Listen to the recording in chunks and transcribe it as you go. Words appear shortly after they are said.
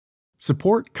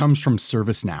Support comes from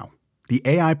ServiceNow, the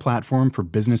AI platform for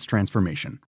business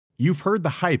transformation. You've heard the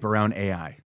hype around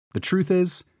AI. The truth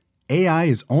is, AI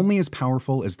is only as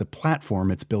powerful as the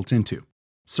platform it's built into.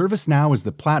 ServiceNow is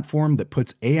the platform that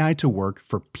puts AI to work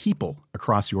for people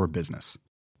across your business,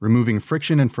 removing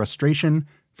friction and frustration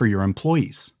for your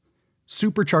employees,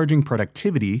 supercharging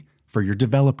productivity for your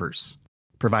developers,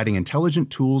 providing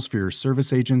intelligent tools for your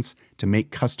service agents to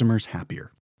make customers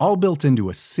happier, all built into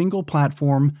a single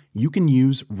platform you can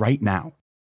use right now.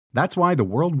 That's why the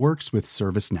world works with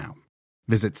ServiceNow.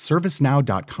 Visit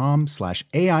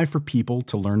servicenow.com/AI for people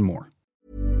to learn more.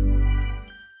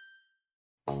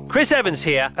 Chris Evans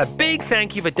here. A big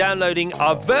thank you for downloading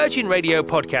our Virgin Radio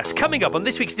podcast. Coming up on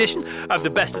this week's edition of the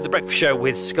Best of the Breakfast Show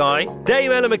with Sky,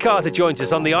 Dame Ella MacArthur joins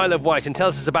us on the Isle of Wight and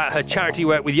tells us about her charity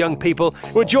work with young people.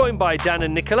 We're joined by Dan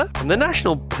and Nicola from the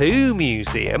National Poo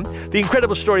Museum. The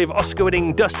incredible story of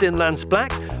Oscar-winning Dustin Lance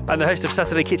Black, and the host of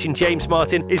Saturday Kitchen, James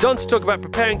Martin, is on to talk about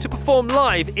preparing to perform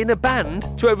live in a band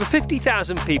to over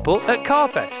 50,000 people at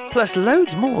Carfest. Plus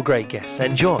loads more great guests.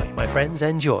 Enjoy, my friends,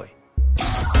 enjoy.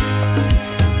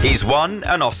 He's won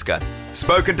an Oscar,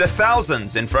 spoken to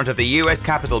thousands in front of the US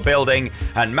Capitol building,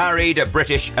 and married a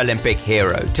British Olympic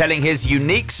hero, telling his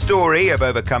unique story of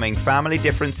overcoming family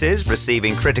differences,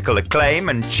 receiving critical acclaim,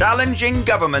 and challenging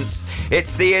governments.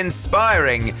 It's the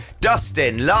inspiring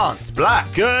Dustin Lance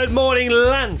Black. Good morning,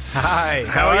 Lance. Hi.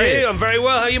 How are you? I'm very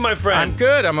well. How are you, my friend? I'm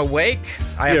good. I'm awake.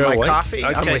 I have my coffee.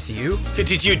 Okay. I'm with you.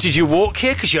 Did you walk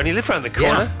here? Because you only live around the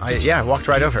corner. I walked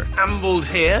right over. Ambled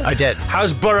here. I did.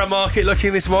 How's Borough Market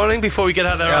looking this morning before we get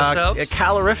out there ourselves?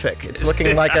 Calorific. It's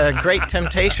looking like a great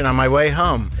temptation on my way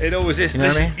home. It always is. You know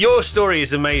what I mean? Your story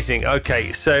is amazing.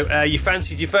 Okay, so you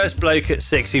fancied your first bloke at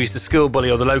 6. He was the school bully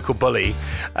or the local bully.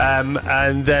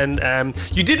 And then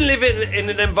you didn't live in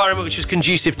an environment which was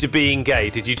conducive to being gay.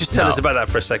 Did you just tell us about that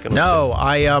for a second? No,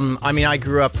 I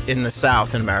grew up in the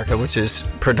South in America, which is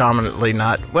predominantly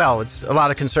it's a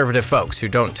lot of conservative folks who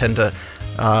don't tend to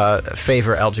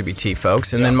favor LGBT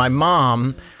folks. And then my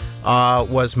mom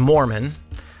was Mormon.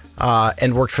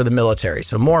 And worked for the military.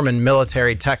 So Mormon,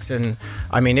 military, Texan.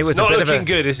 I mean, it was a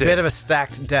bit of a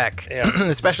stacked deck,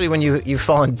 especially when you've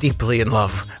fallen deeply in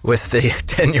love with the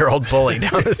 10-year-old bully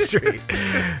down the street,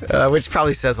 which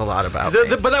probably says a lot about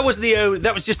me. But that was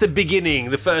just the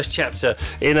beginning, the first chapter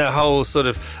in a whole sort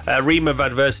of ream of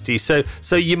adversity. So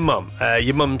your mum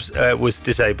was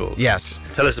disabled. Yes.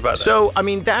 Tell us about that. So, I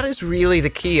mean, that is really the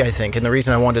key, I think, and the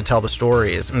reason I wanted to tell the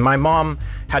story is my mom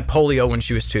had polio when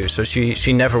she was 2, so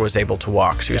she never was able to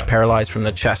walk. She was paralyzed from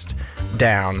the chest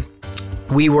down.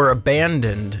 We were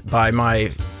abandoned by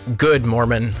my good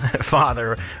Mormon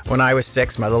father when I was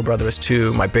 6. My little brother was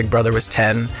 2. My big brother was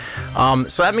 10.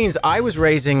 So that means I was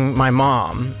raising my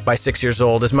mom by 6 years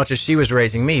old as much as she was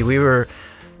raising me. We were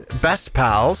best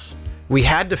pals. We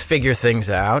had to figure things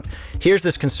out. Here's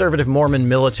this conservative Mormon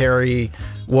military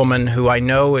woman who I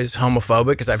know is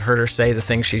homophobic because I've heard her say the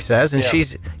things she says, and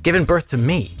she's given birth to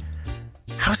me.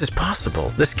 How is this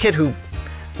possible? This kid who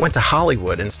went to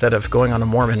Hollywood instead of going on a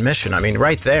Mormon mission. I mean,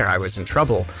 right there, I was in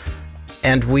trouble.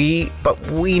 And we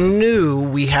knew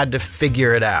we had to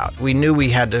figure it out. We knew we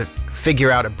had to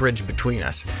figure out a bridge between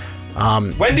us.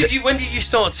 When did you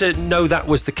start to know that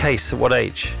was the case? At what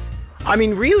age? I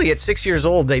mean, really, at 6 years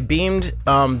old, they beamed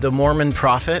the Mormon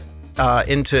prophet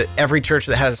into every church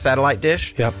that had a satellite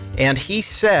dish. Yep. And he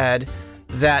said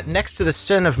that next to the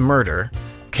sin of murder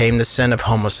came the sin of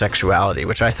homosexuality,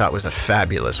 which I thought was a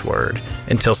fabulous word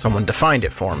until someone defined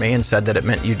it for me and said that it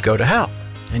meant you'd go to hell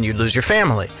and you'd lose your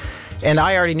family. And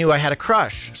I already knew I had a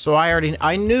crush. So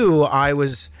I knew I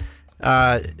was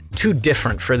too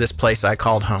different for this place I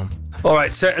called home. All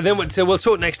right, so we'll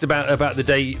talk next about the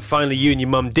day finally you and your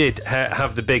mum did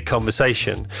have the big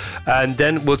conversation, and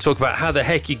then we'll talk about how the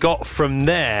heck you got from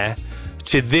there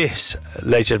to this,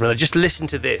 ladies and gentlemen. Just listen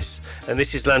to this, and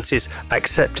this is Lance's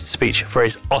acceptance speech for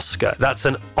his Oscar. That's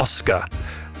an Oscar,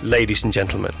 ladies and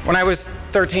gentlemen. When I was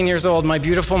 13 years old, my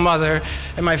beautiful mother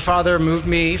and my father moved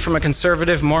me from a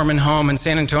conservative Mormon home in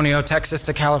San Antonio, Texas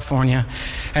to California,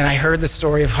 and I heard the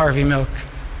story of Harvey Milk,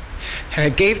 and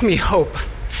it gave me hope.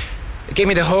 It gave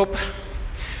me the hope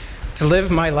to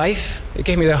live my life. It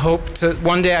gave me the hope to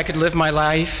one day I could live my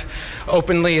life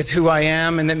openly as who I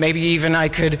am, and that maybe even I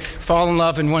could fall in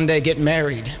love and one day get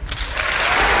married.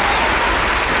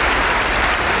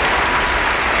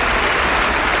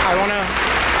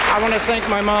 I want to thank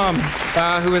my mom,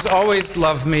 who has always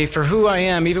loved me for who I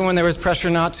am, even when there was pressure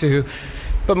not to.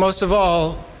 But most of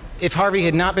all, if Harvey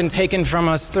had not been taken from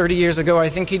us 30 years ago, I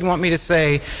think he'd want me to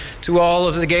say to all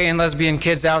of the gay and lesbian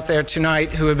kids out there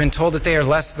tonight who have been told that they are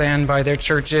less than by their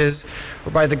churches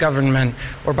or by the government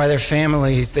or by their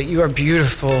families, that you are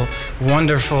beautiful,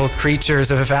 wonderful creatures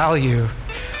of value.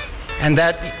 And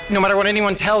that no matter what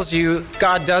anyone tells you,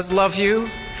 God does love you,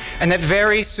 and that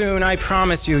very soon, I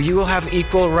promise you, you will have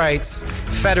equal rights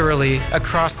federally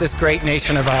across this great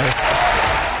nation of ours.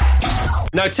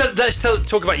 Now, let's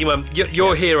talk about your mum.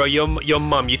 Your hero, your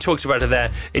mum. You talked about her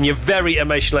there in your very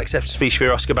emotional acceptance speech for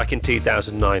your Oscar back in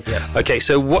 2009. Yes. Okay,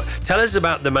 so tell us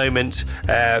about the moment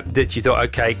that you thought,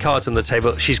 okay, cards on the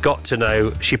table. She's got to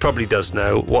know. She probably does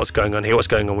know what's going on here. What's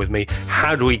going on with me?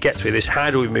 How do we get through this? How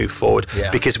do we move forward?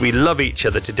 Yeah. Because we love each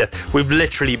other to death. We've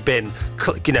literally been,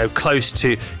 close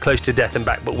to death and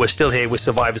back, but we're still here. We're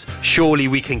survivors. Surely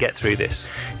we can get through this.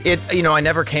 I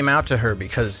never came out to her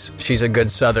because she's a good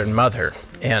Southern mother.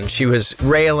 And she was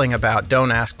railing about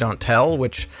don't ask, don't tell,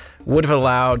 which would have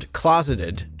allowed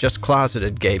just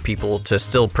closeted gay people to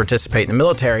still participate in the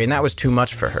military. And that was too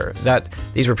much for her.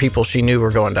 These were people she knew were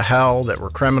going to hell, that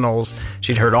were criminals.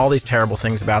 She'd heard all these terrible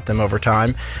things about them over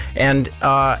time. And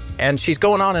she's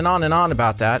going on and on and on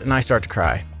about that. And I start to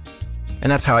cry.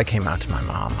 And that's how I came out to my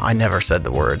mom. I never said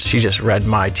the words. She just read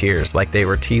my tears like they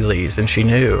were tea leaves, and she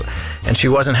knew. And she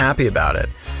wasn't happy about it.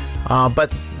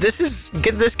 But this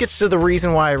gets to the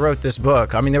reason why I wrote this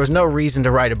book. I mean, there was no reason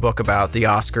to write a book about the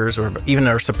Oscars or even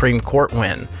a Supreme Court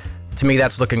win. To me,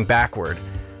 that's looking backward.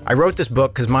 I wrote this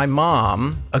book because my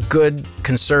mom, a good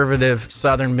conservative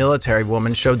Southern military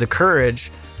woman, showed the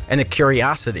courage and the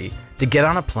curiosity to get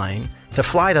on a plane, to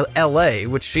fly to LA,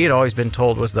 which she had always been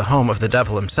told was the home of the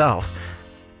devil himself,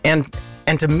 and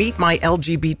to meet my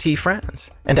LGBT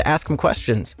friends and to ask them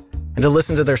questions and to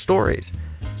listen to their stories.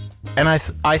 And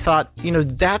I thought,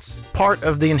 that's part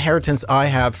of the inheritance I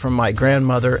have from my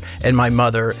grandmother and my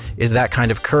mother, is that kind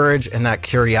of courage and that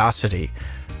curiosity.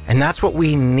 And that's what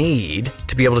we need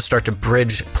to be able to start to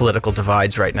bridge political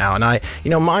divides right now. And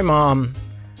my mom,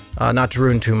 not to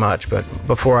ruin too much, but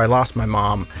before I lost my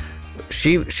mom,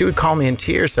 she would call me in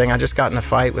tears saying, I just got in a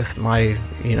fight with my,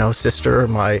 sister,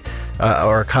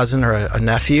 or a cousin or a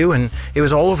nephew, and it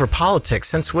was all over politics.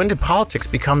 Since when did politics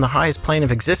become the highest plane of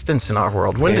existence in our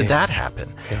world? When did that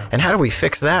happen? Yeah. And how do we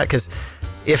fix that? Because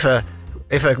if a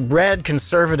red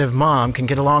conservative mom can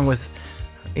get along with,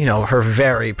 her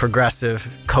very progressive,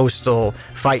 coastal,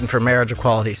 fighting for marriage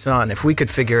equality son, if we could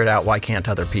figure it out, why can't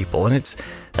other people? And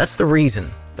that's the reason.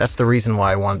 That's the reason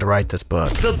why I wanted to write this book.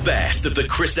 The best of the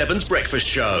Chris Evans Breakfast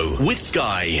Show with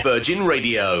Sky, Virgin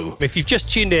Radio. If you've just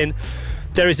tuned in,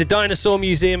 there is a dinosaur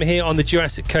museum here on the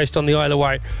Jurassic Coast on the Isle of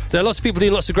Wight. There are lots of people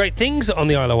doing lots of great things on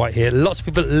the Isle of Wight here. Lots of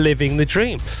people living the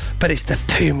dream. But it's the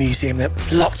poo museum that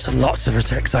lots and lots of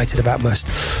us are excited about most.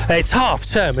 It's half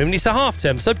term. I mean, it's a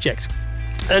half-term subject.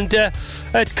 And at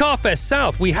Carfest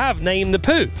South, we have Name the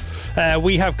Poo.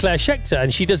 We have Claire Schechter,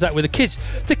 and she does that with the kids.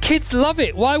 The kids love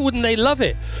it. Why wouldn't they love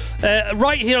it?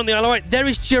 Right here on the Isle of Wight, there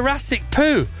is Jurassic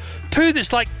Poo. Poo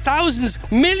that's like thousands,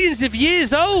 millions of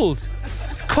years old.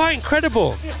 It's quite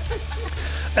incredible.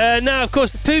 Now, of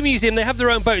course, the Poo Museum, they have their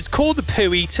own boat. It's called the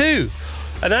Poo E2.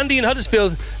 And Andy in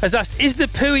Huddersfield has asked, is the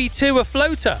Poo E2 a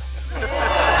floater?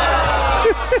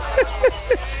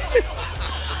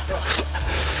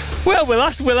 Well, we'll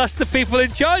ask the people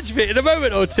in charge of it in a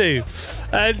moment or two.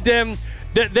 And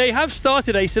they have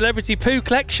started a celebrity poo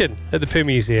collection at the Poo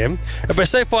Museum, but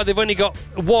so far they've only got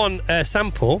one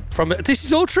sample from. This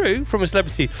is all true, from a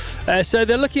celebrity. So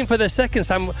they're looking for their second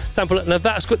sample, and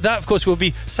that of course will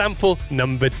be sample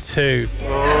number 2.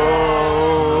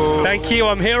 Oh. Thank you.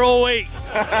 I'm here all week.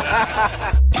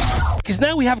 Because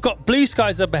now we have got blue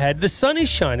skies up ahead. The sun is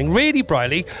shining really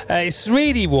brightly. It's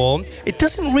really warm. It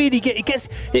doesn't really this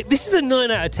is a 9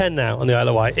 out of 10 now on the Isle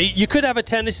of Wight. You could have a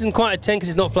 10. This isn't quite a 10 because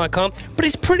it's not flat calm, but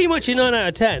it's pretty much a 9 out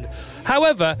of 10.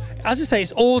 However, as I say,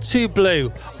 it's all too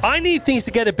blue. I need things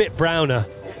to get a bit browner.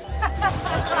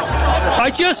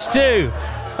 I just do.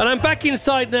 And I'm back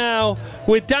inside now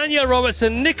with Danielle Roberts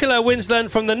and Nicola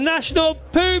Winsland from the National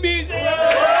Poo Museum.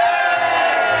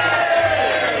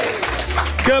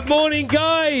 Good morning,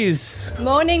 guys.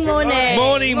 Morning.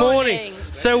 Morning.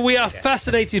 So we are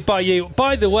fascinated by you.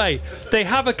 By the way, they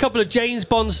have a couple of James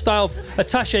Bond style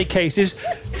attaché cases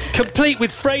complete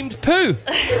with framed poo.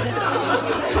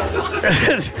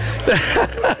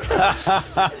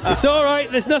 It's all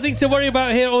right. There's nothing to worry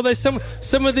about here, although some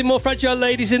of the more fragile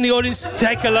ladies in the audience,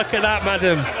 take a look at that,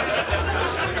 madam.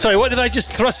 Sorry, what did I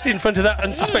just thrust in front of that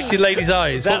unsuspected lady's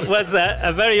eyes? That was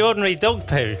a very ordinary dog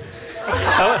poo.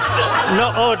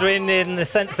 Not ordinary in the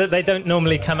sense that they don't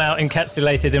normally come out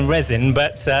encapsulated in resin,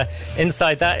 but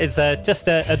inside that is just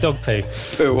a dog poo.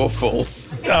 Poo or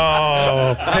false?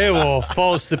 Oh, poo or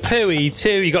false. The pooey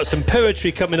too. You got some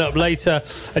poetry coming up later,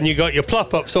 and you got your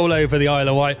plop-ups all over the Isle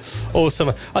of Wight all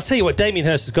summer. I'll tell you what, Damien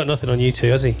Hirst has got nothing on you two,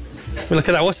 has he? Well, look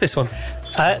at that. What's this one?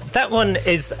 That one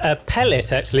is a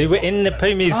pellet, actually. We're in the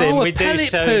Poo Museum. Oh, we do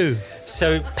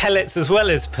show pellets as well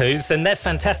as poos, and they're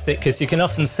fantastic because you can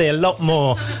often see a lot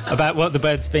more about what the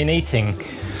bird's been eating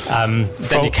than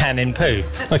you can in poo.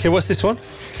 OK, what's this one?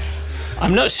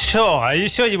 I'm not sure. Are you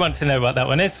sure you want to know what that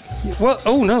one is? Well,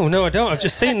 oh, no, I don't. I've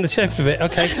just seen the shape of it.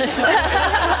 OK.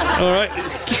 All right.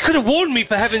 You could have warned me,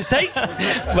 for heaven's sake.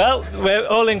 Well, we're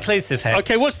all-inclusive here.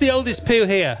 OK, what's the oldest poo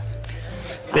here?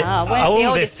 Where's the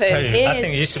oldest poo? I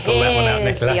think you should pull that one out,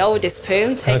 Nicola. The oldest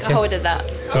poo. Take a hold of that.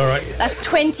 All right. That's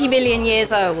 20 million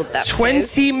years old, that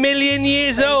 20 million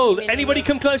years old. Anybody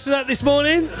come close to that this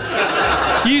morning?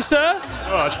 You, sir?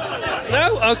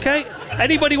 No? OK.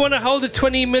 Anybody want to hold a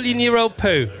 20 million year old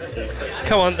poo?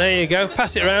 Come on, there you go.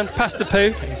 Pass it around. Pass the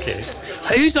poo. Thank you.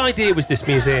 Whose idea was this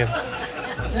museum?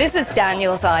 This is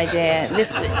Daniel's idea.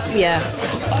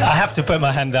 I have to put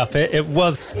my hand up. It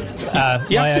was You have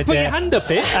to put your hand up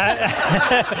it?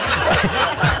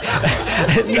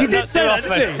 You did say that,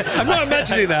 didn't you? I'm not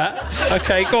imagining that.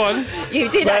 OK, go on. You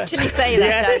did actually say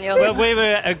that, Daniel. Well, we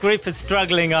were a group of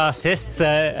struggling artists,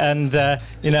 and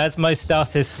as most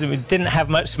artists, we didn't have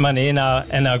much money in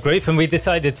our group, and we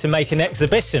decided to make an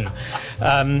exhibition.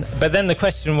 But then the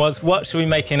question was, what should we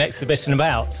make an exhibition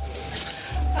about?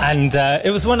 And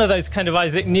it was one of those kind of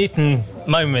Isaac Newton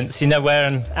moments, where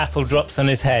an apple drops on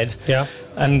his head. Yeah.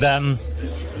 And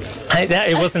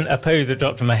it wasn't a poo that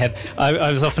dropped on my head. I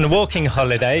was off on a walking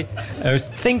holiday. I was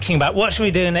thinking about what should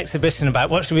we do an exhibition about?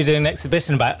 What should we do an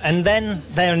exhibition about? And then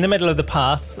there in the middle of the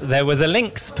path, there was a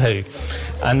lynx poo.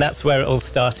 And that's where it all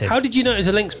started. How did you know it was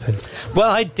a lynx poo? Well,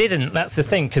 I didn't. That's the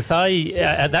thing, because I,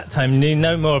 at that time, knew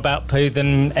no more about poo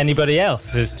than anybody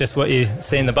else. It's just what you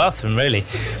see in the bathroom, really.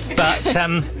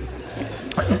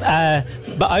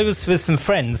 But I was with some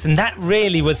friends, and that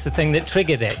really was the thing that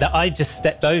triggered it, that I just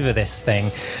stepped over this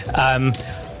thing.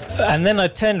 And then I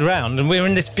turned around, and we were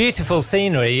in this beautiful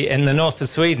scenery in the north of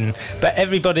Sweden, but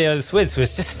everybody I was with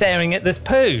was just staring at this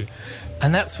poo.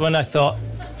 And that's when I thought,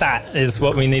 that is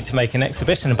what we need to make an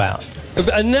exhibition about.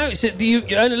 And now you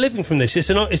earn a living from this.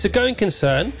 It's a going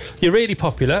concern. You're really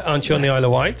popular, aren't you, on the Isle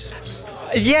of Wight?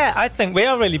 Yeah, I think we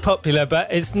are really popular,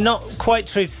 but it's not quite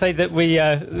true to say that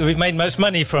we've made much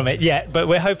money from it yet, but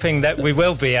we're hoping that we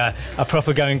will be a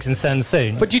proper going concern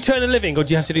soon. But do you turn a living, or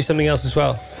do you have to do something else as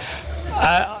well?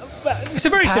 It's a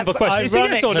very simple question. Is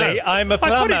it yes or no? I'm a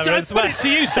plumber as well. I put it to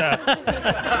you, sir.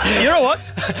 You're a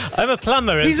what? I'm a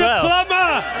plumber as well. He's a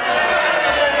plumber!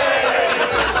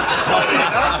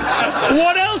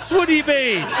 What else would he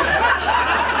be?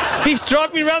 He's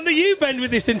dragged me around the U-bend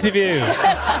with this interview.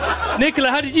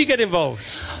 Nicola, how did you get involved?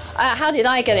 How did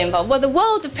I get involved? Well, the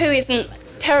world of poo isn't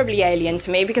terribly alien to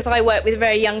me because I work with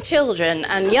very young children,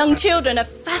 and young children are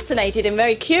fascinated and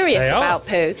very curious about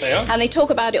poo, and they talk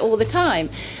about it all the time.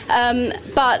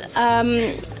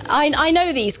 I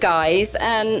know these guys,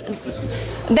 and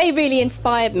they really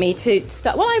inspired me to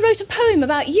start. Well, I wrote a poem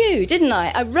about you, didn't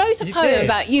I? I wrote a poem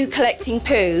about you collecting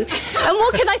poo, and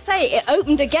what can I say? It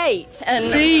opened a gate. And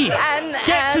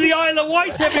get to the Isle of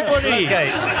Wight, everybody.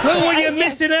 Look what you're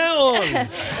missing out on.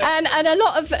 and a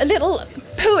lot of little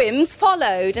poems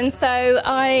followed, and so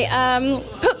I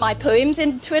put my poems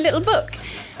into a little book.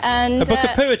 And a book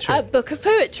of poetry? A book of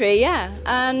poetry, yeah.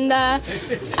 And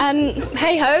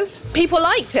hey-ho, people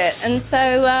liked it. And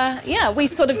so, we've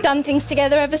sort of done things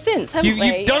together ever since, haven't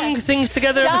we? You've done things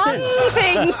together ever since? Done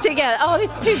things together. Oh,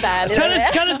 it's too bad,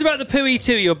 Tell us about the Pooey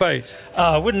 2, your boat.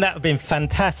 Oh, wouldn't that have been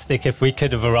fantastic if we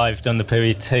could have arrived on the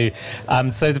Pooey 2?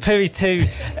 So the Pooey 2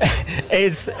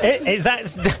 is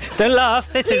actually... Don't laugh.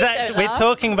 We're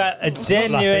talking about a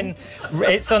genuine...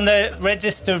 It's on the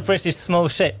Register of British Small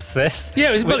Ships, this.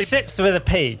 Yeah, it was ships with a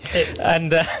P.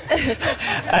 And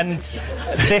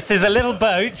this is a little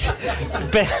boat.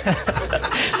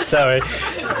 Sorry.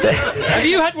 Have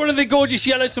you had one of the gorgeous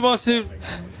yellow tomato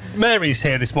Marys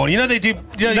here this morning? They do.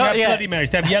 They have Bloody Marys.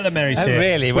 They have yellow Marys here.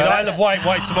 Really? With Isle of Wight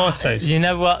white tomatoes. You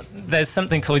know what? There's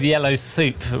something called yellow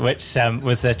soup, which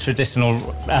was a traditional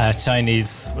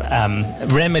Chinese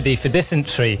remedy for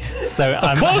dysentery. So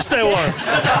of course there was.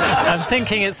 I'm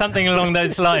thinking it's something along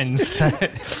those lines.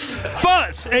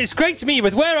 But it's great to meet you.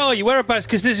 But where are you? Whereabouts?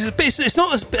 Because it's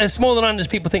not as small an island as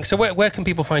people think. So where can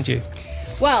people find you?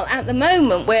 Well, at the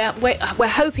moment, we're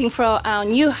hoping for our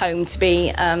new home to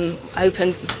be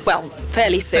open, well,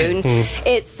 fairly soon.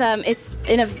 It's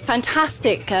in a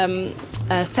fantastic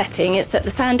setting. It's at the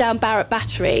Sandown Barrett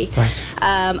Battery,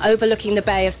 overlooking the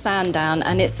Bay of Sandown,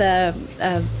 and it's a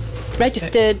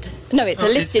registered... No, it's a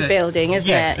listed building, isn't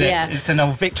it? Yeah. It's an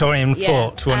old Victorian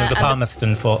fort, one of the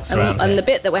Palmerston forts around here. And the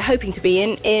bit that we're hoping to be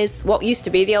in is what used to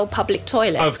be the old public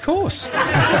toilets. Of course. All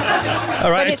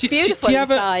right. But it's beautiful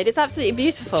inside. It's absolutely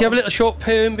beautiful. Do you have a little short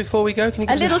poem before we go? Can you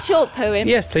a little short poem?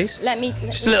 Yes, please.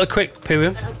 Just a little quick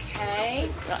poem. Okay.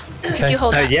 Right. Could you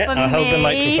hold that for me? I'll hold the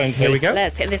microphone. Here we go.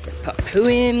 Let's hit this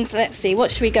poems. Let's see. What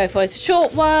should we go for? It's a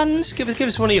short one. Just give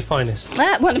us one of your finest.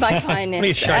 One of my finest. One of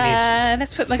your shiniest.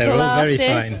 Let's put my They're glasses. all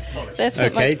very fine. Let's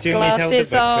put my do you want me to hold the glasses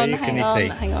book for on. you? Can you see?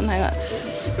 Hang on.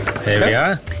 Here we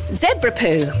are. Zebra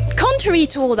poo. Contrary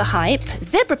to all the hype,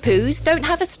 zebra poos don't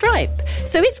have a stripe.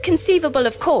 So it's conceivable,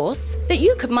 of course, that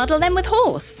you could muddle them with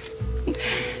horse.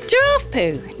 Giraffe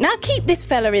poo. Now keep this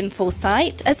fella in full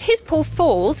sight, as his paw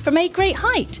falls from a great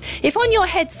height. If on your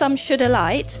head some should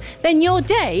alight, then your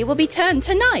day will be turned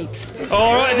to night.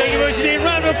 All right, thank you very much indeed.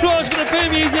 Round of applause for the Poo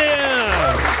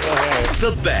Museum.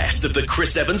 The best of the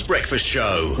Chris Evans Breakfast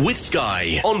Show with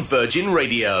Sky on Virgin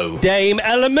Radio. Dame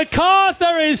Ellen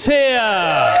MacArthur is here.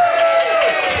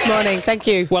 Morning, thank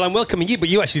you. Well, I'm welcoming you, but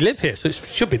you actually live here, so it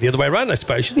should be the other way around, I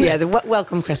suppose, shouldn't it? Yeah,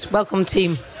 welcome, Chris. Welcome,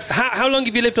 team. How long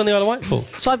have you lived on the Isle of Wight for?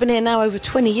 So I've been here now over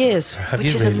 20 years,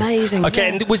 which is amazing. Okay,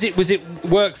 yeah. and was it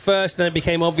work first, and then it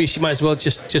became obvious you might as well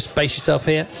just base yourself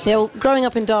here? Yeah, well, growing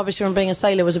up in Derbyshire and being a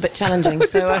sailor was a bit challenging.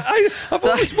 I've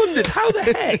always wondered, how the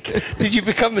heck did you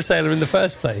become a sailor in the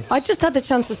first place? I just had the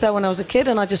chance to sail when I was a kid,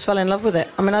 and I just fell in love with it.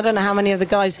 I mean, I don't know how many of the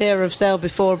guys here have sailed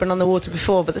before, been on the water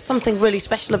before, but there's something really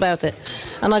special about it.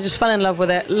 And I just fell in love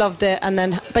with it, loved it, and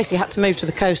then basically had to move to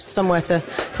the coast somewhere to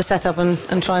set up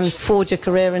and try and forge a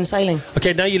career in sailing.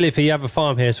 Okay, now you live here, you have a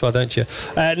farm here as well, don't you?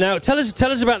 Now, tell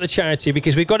us about the charity,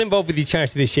 because we got involved with your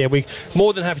charity this year. We're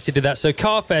more than happy to do that. So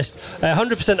Carfest,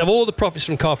 100% of all the profits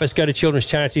from Carfest go to children's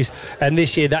charities, and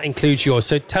this year that includes yours.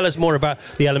 So tell us more about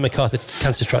the Ellen MacArthur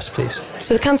Cancer Trust, please.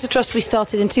 So the Cancer Trust we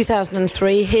started in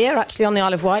 2003 here, actually on the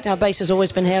Isle of Wight. Our base has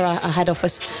always been here, our head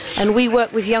office. And we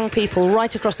work with young people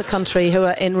right across the country who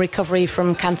are in recovery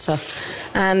from cancer.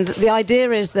 And the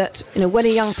idea is that, when a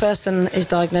young person is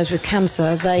diagnosed with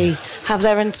cancer, they have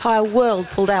their entire world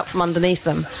pulled out from underneath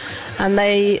them, and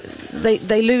they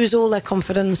lose all their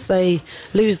confidence, they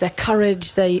lose their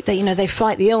courage, they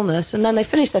fight the illness, and then they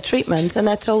finish their treatment and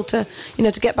they're told to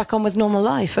get back on with normal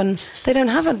life, and they don't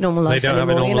have a normal life anymore. They don't have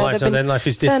a normal life, so their life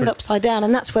is different. Turned upside down,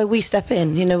 and that's where we step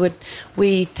in.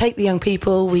 We take the young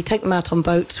people, we take them out on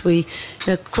boats, we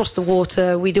cross the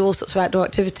water, we do all sorts of outdoor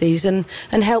activities and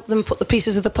help them put the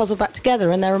pieces of the puzzle back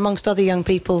together, and they're amongst other young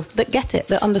people that get it,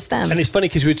 that understand. And it's funny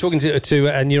because we were talking to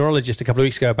a neurologist a couple of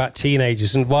weeks ago about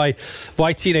teenagers and why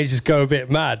teenagers go a bit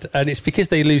mad, and it's because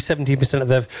they lose 17%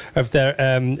 of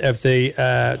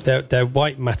their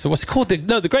white matter. What's it called?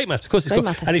 The grey matter, of course. It's grey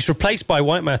matter. And it's replaced by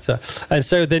white matter, and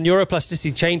so the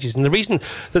neuroplasticity changes. And the reason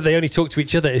that they only talk to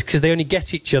each other is because they only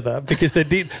get each other because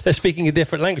they're speaking a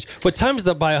different language. But times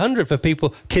that by 100 for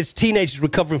kids, teenagers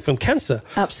recovering from cancer.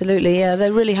 Absolutely, yeah,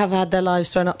 they really have had their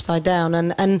lives thrown upside down,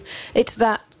 and it's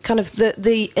that kind of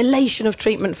the elation of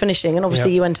treatment finishing, and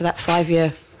obviously you enter that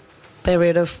 5-year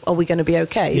period of, are we going to be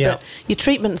okay? Yeah. But your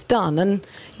treatment's done and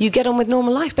you get on with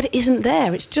normal life, but it isn't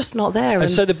there. It's just not there. And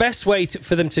so the best way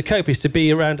for them to cope is to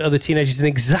be around other teenagers in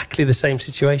exactly the same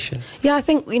situation. Yeah, I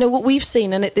think, what we've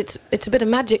seen, and it's a bit of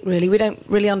magic, really. We don't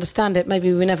really understand it.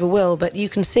 Maybe we never will, but you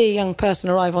can see a young person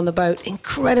arrive on the boat,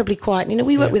 incredibly quiet.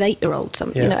 We work with 8-year-olds,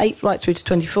 8 right through to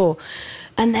 24.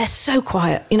 And they're so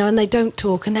quiet, and they don't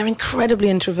talk, and they're incredibly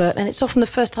introvert, and it's often the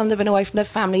first time they've been away from their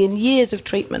family in years of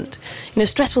treatment.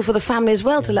 Stressful for the family as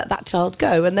well to let that child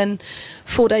go, and then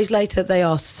 4 days later they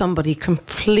are somebody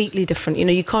completely different.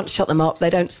 You can't shut them up, they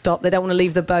don't stop, they don't want to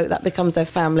leave the boat, that becomes their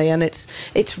family, and it's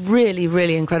really,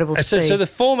 really incredible to see. So the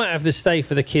format of the stay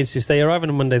for the kids is they arrive on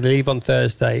a Monday, they leave on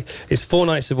Thursday, it's 4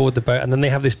 nights aboard the boat, and then they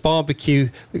have this barbecue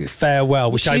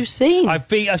farewell, which you've seen. I've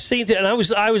seen it, and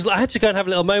I had to go and have a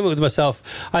little moment with myself.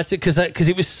 I had to, because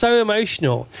it was so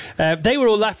emotional. They were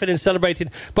all laughing and celebrating,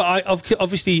 but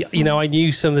obviously, I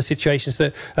knew some of the situations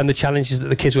and the challenges that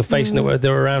the kids were facing that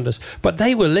were around us. But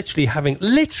they were literally having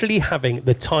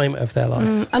the time of their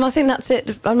life. And I think that's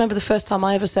it. I remember the first time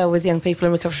I ever sailed with young people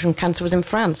in recovery from cancer was in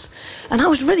France, and I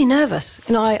was really nervous.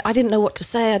 I didn't know what to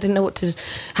say. I didn't know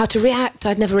how to react.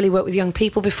 I'd never really worked with young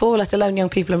people before, let alone young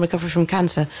people in recovery from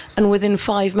cancer. And within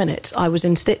 5 minutes, I was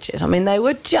in stitches. I mean, they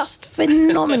were just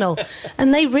phenomenal.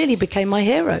 And they really became my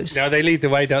heroes. No, they lead the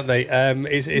way, don't they?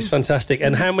 It's fantastic.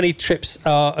 And how many trips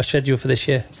are scheduled for this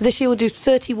year? So this year we'll do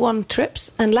 31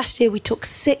 trips, and last year we took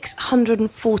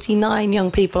 649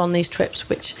 young people on these trips,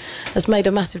 which has made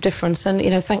a massive difference. And,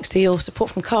 thanks to your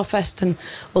support from Carfest and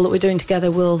all that we're doing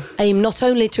together, we'll aim not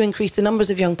only to increase the numbers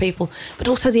of young people, but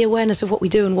also the awareness of what we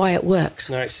do and why it works.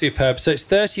 All right, superb. So it's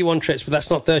 31 trips, but that's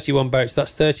not 31 boats.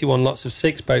 That's 31 lots of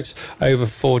 6 boats over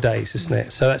 4 days, isn't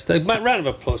it? So that's the round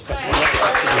of applause for that.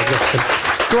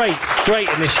 Great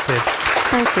initiative.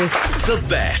 Thank you. The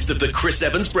best of the Chris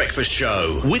Evans Breakfast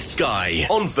Show with Sky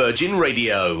on Virgin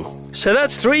Radio. So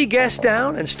that's 3 guests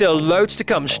down and still loads to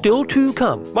come. Still to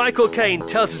come. Michael Caine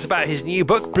tells us about his new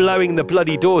book, Blowing the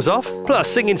Bloody Doors Off, plus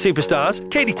singing superstars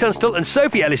Katie Tunstall and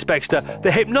Sophie Ellis-Bextor,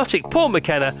 the hypnotic Paul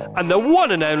McKenna, and the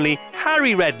one and only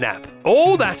Harry Redknapp.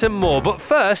 All that and more, but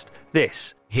first,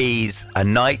 this. He's a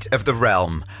knight of the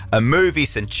realm, a movie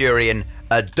centurion,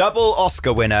 a double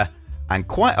Oscar winner, and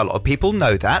quite a lot of people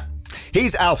know that.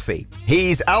 He's Alfie.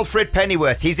 He's Alfred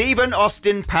Pennyworth. He's even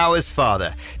Austin Powers'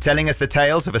 father, telling us the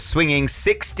tales of a swinging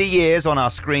 60 years on our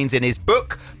screens in his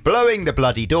book, Blowing the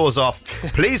Bloody Doors Off.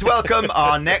 Please welcome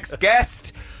our next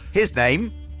guest. His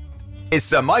name is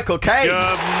Sir Michael Caine.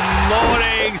 Good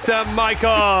morning, Sir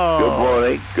Michael.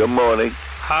 Good morning.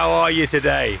 How are you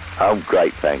today? I'm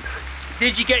great, thanks.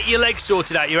 Did you get your leg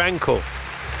sorted out, your ankle?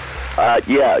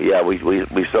 Yeah,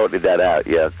 we sorted that out,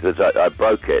 because I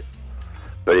broke it.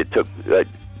 But it took a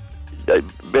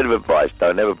bit of advice.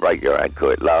 Don't ever break your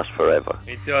ankle. It lasts forever.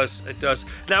 It does.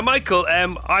 Now, Michael,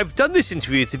 I've done this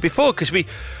interview with you before because we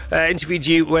interviewed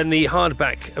you when the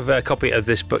hardback of a copy of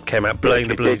this book came out, Blowing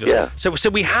the Bloody Doors. Yeah.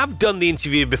 So we have done the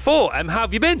interview before. How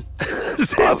have you been?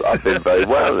 I've been very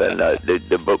well, and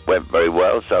the book went very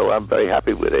well, so I'm very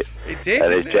happy with it. It did.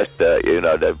 And it's just,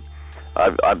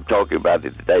 I'm talking about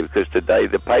it today because today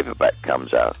the paperback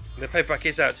comes out. The paperback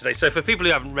is out today. So for people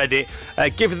who haven't read it,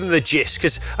 give them the gist.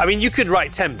 Because, you could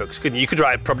write 10 books, couldn't you? You could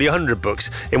write probably 100 books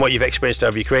in what you've experienced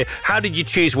over your career. How did you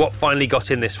choose what finally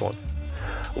got in this one?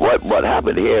 What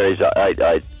happened here is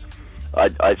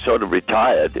I sort of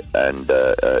retired, and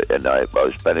I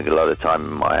was spending a lot of time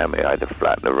in Miami. I had a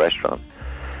flat and a restaurant.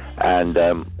 And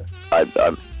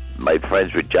I made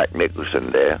friends with Jack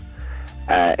Nicholson there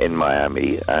in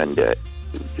Miami. And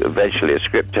eventually a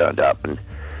script turned up, and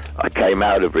I came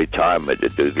out of retirement to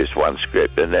do this one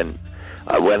script, and then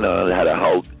I went on and had a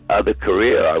whole other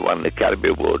career. I won the Academy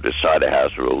Award, the Cider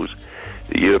House Rules,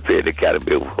 the European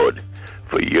Academy Award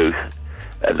for Youth,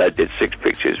 and I did 6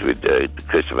 pictures with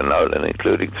Christopher Nolan,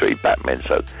 including 3 Batmen.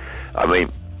 So,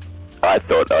 I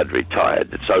thought I'd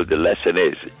retired. So the lesson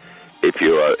is, if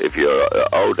you're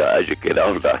older, as you get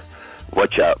older,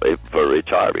 watch out for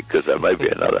retiring, because there may be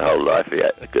another whole life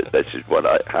yet, because this is what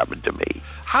happened to me.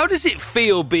 How does it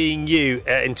feel being you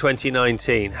in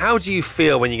 2019? How do you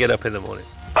feel when you get up in the morning?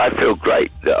 I feel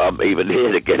great that I'm even here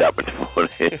to get up in the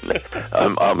morning.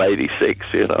 I'm 86,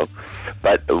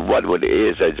 but what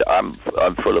it is I'm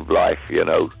full of life,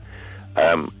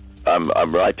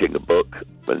 I'm writing a book,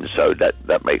 and so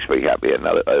that makes me happy.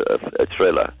 A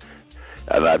thriller.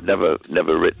 And I've never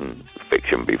written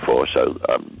fiction before, so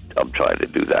I'm trying to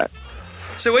do that.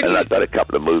 So I've got a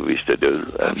couple of movies to do.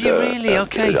 Have you really?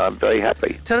 Okay. I'm very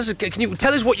happy. Can you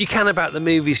tell us what you can about the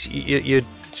movies you're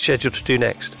scheduled to do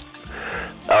next?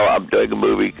 Oh, I'm doing a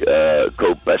movie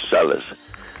called Bestsellers.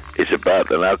 It's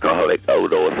about an alcoholic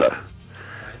old author,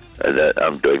 and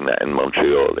I'm doing that in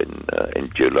Montreal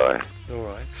in July. All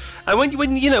right. And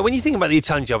when you think about the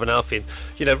Italian Job and Alfie,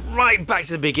 right back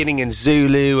to the beginning in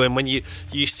Zulu, and when you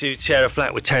used to share a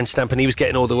flat with Terence Stamp and he was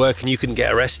getting all the work and you couldn't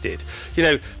get arrested,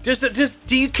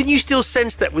 can you still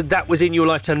sense that was in your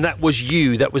lifetime? That was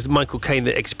you. That was Michael Caine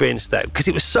that experienced that, because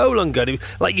it was so long ago.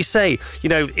 Like you say,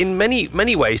 in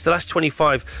many ways, the last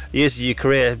 25 years of your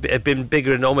career have been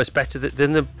bigger and almost better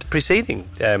than the preceding.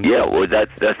 Yeah, well,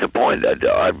 that's the point.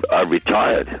 I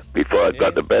retired before I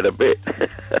got the better bit.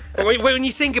 When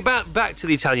you think about back to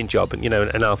the Italian Job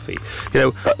and Alfie,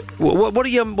 what are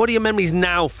your memories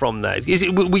now from that? Is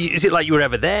it like you were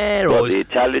ever there, or the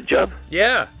Italian Job?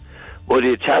 Yeah. Well,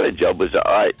 the Italian Job was that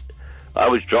I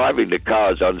was driving the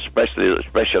cars on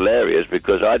special areas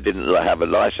because I didn't have a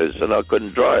license and I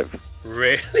couldn't drive.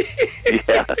 Really?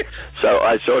 Yeah. So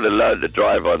I sort of learned to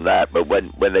drive on that, but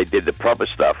when they did the proper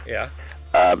stuff,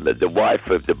 the wife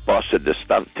of the boss of the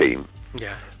stunt team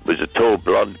was a tall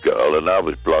blonde girl, and I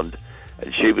was blonde,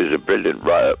 and she was a brilliant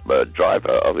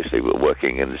driver. Obviously, we're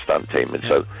working in the stunt team, and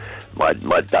so my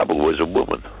double was a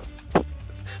woman.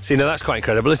 See, now that's quite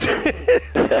incredible, isn't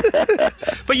it?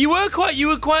 But you were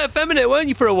quite effeminate, weren't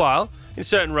you, for a while? in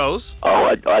certain roles.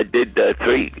 Oh, I did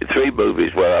three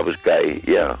movies where I was gay.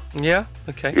 Yeah. Yeah.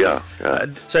 Okay. Yeah.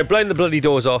 So, Blowing the Bloody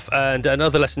Doors Off and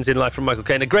Other Lessons in Life from Michael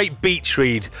Caine. A great beach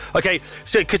read. Okay,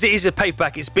 so because it is a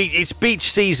paperback, it's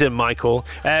beach season, Michael.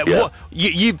 What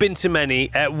you've been to many.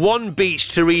 One beach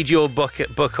to read your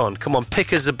book on. Come on,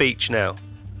 pick us a beach now.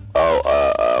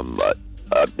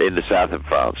 In the south of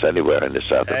France, anywhere in the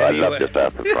south. I love the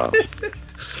south of France.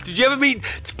 Did you ever meet?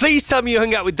 Please tell me you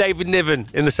hung out with David Niven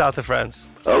in the south of France.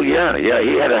 Oh yeah. He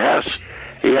had a house.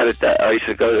 I used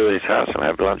to go to his house and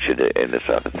have lunch in the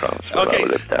south of France. Okay. I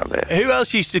lived down there. Who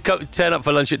else used to turn up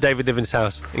for lunch at David Niven's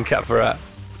house in Cap Ferrat?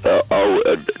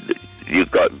 You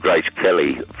got Grace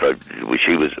Kelly.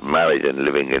 She was married and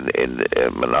living in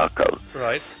Monaco.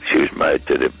 Right. She was married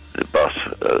to the boss.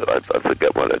 I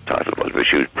forget what her title was, but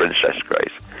she was Princess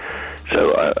Grace.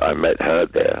 So I met her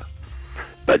there.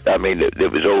 But I mean, there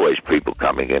was always people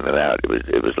coming in and out.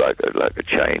 It was like a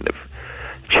chain of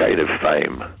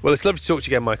fame. Well, it's lovely to talk to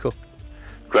you again, Michael.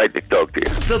 Great to talk to you.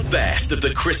 The best of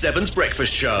the Chris Evans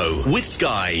Breakfast Show with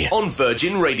Sky on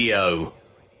Virgin Radio.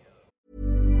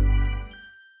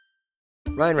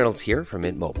 Ryan Reynolds here from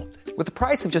Mint Mobile. With the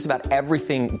price of just about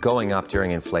everything going up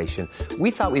during inflation, we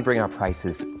thought we'd bring our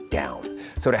prices down.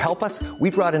 So to help us, we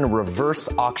brought in a reverse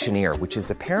auctioneer, which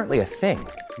is apparently a thing.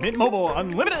 Mint Mobile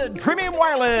Unlimited Premium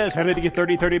Wireless. How to get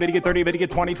 30, 30, how to get 30, how to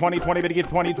get 20, 20, 20, how to get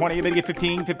 20, 20, how to get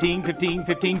 15, 15, 15,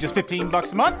 15, just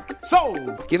 $15 a month?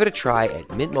 Sold! Give it a try at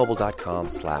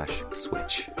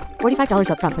mintmobile.com/switch. $45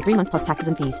 up front for 3 months plus taxes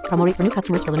and fees. Promo rate for new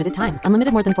customers for limited time.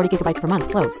 Unlimited more than 40 gigabytes per month.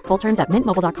 Slows full terms at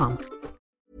mintmobile.com.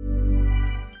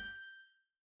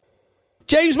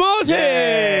 James Martin!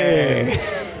 Yay!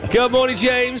 Good morning,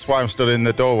 James. That's why I'm stood in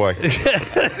the doorway.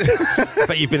 I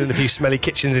bet you've been in a few smelly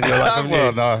kitchens in your life, haven't well,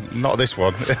 you? no, not this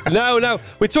one. No.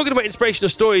 We're talking about inspirational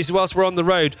stories whilst we're on the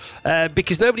road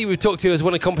because nobody we've talked to has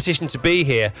won a competition to be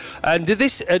here. And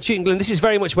this is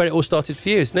very much where it all started for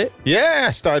you, isn't it? Yeah,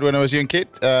 I started when I was a young kid,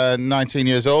 19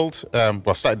 years old. I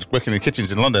started working in the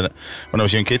kitchens in London when I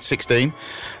was a young kid, 16.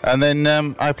 And then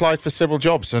I applied for several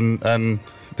jobs and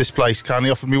this place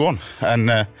kindly offered me one. And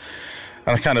I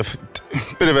kind of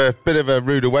bit of a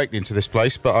rude awakening to this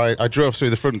place, but I drove through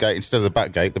the front gate instead of the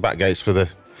back gate. The back gate's for the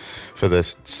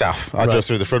staff. I drove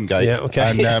through the front gate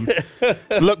and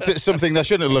looked at something I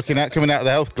shouldn't have looking at coming out of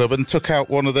the health club and took out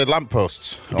one of the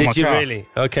lampposts. Did you really?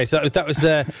 Okay, so that was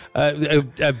a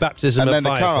baptism of fire. And then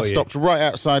the car stopped right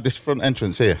outside this front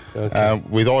entrance here,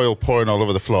 with oil pouring all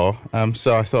over the floor.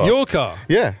 So I thought, your car?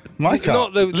 Yeah, my car.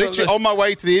 Literally on my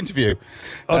way to the interview.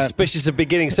 Auspicious at the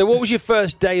beginning. So what was your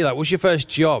first day like? What was your first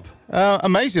job?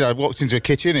 Amazing. I walked into a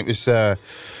kitchen. It was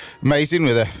amazing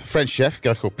with a French chef, a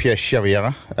guy called Pierre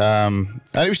Chevrier. And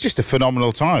it was just a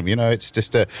phenomenal time. You know, it's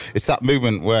that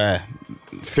movement where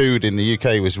food in the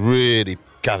UK was really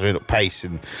gathering up pace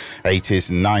in 80s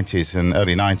and 90s and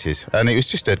early 90s. And it was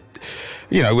just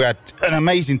we had an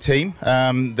amazing team.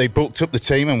 They bulked up the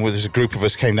team and there's a group of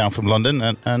us came down from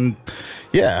London and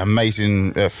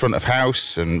amazing front of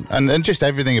house and just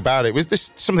everything about it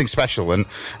was something special. And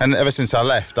ever since I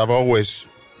left, I've always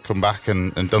come back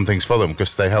and done things for them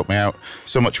because they helped me out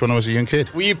so much when I was a young kid.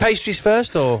 Were you pastries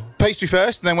first or? Pastry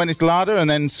first, and then went into larder and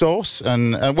then sauce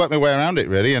and worked my way around it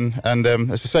really. And as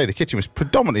I say, the kitchen was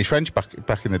predominantly French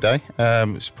back in the day.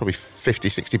 It's probably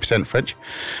 50-60% French.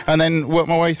 And then worked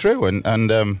my way through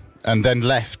and then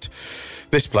left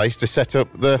this place to set up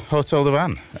the Hotel de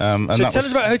Van. So tell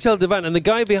us about Hotel de Van and the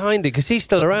guy behind it, because he's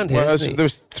still around here, isn't he? There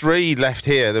was 3 left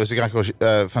here. There was a guy called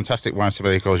fantastic wine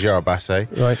sommelier called Gerard Basset,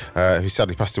 who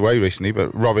sadly passed away recently,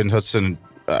 but Robin Hudson,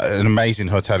 an amazing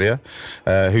hotelier,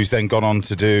 who's then gone on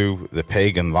to do the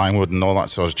Pig and Limewood and all that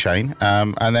sort of chain.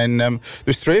 And then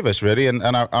there's 3 of us really,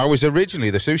 and I was originally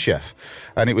the sous chef,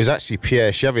 and it was actually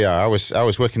Pierre Chevrier. I was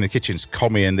working in the kitchens,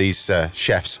 commis these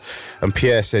chefs, and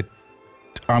Pierre said,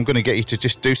 I'm going to get you to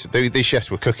just do these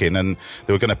chefs were cooking and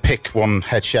they were going to pick one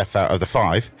head chef out of the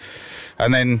 5,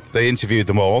 and then they interviewed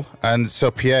them all, and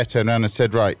so Pierre turned around and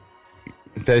said, right,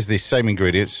 there's these same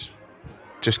ingredients,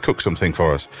 just cook something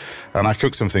for us. And I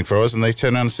cooked something for us and they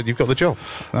turned around and said, you've got the job.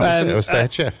 That was it. I was the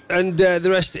head chef. And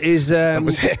the rest is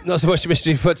not so much a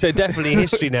mystery, but definitely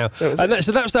history now. So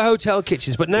that was the hotel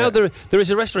kitchens, but now there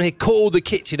is a restaurant here called The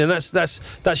Kitchen, and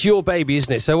that's your baby,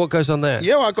 isn't it? So what goes on there?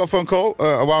 Yeah, well, I got a phone call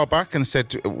a while back and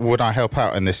said, would I help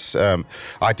out in this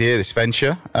idea, this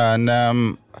venture? And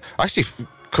I actually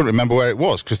couldn't remember where it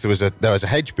was because there was a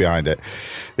hedge behind it.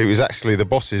 It was actually the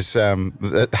boss's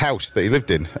house that he lived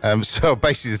in. So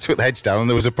basically they took the hedge down and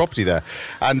there was a property there.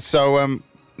 And so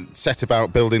set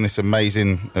about building this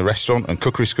amazing restaurant and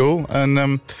cookery school,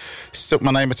 and stuck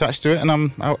my name attached to it,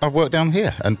 and I work down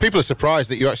here. And people are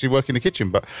surprised that you actually work in the kitchen,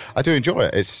 but I do enjoy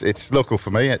it. It's local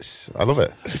for me. I love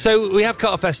it. So we have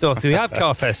Carfest North, we have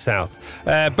Carfest South.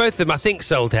 Both of them, I think,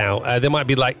 sold out. There might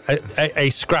be like a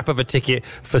scrap of a ticket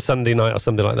for Sunday night or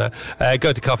something like that.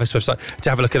 Go to Carfest website to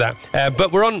have a look at that.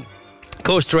 But we're on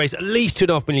course to raise at least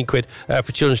 £2.5 million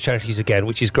for children's charities again,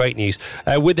 which is great news,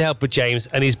 with the help of James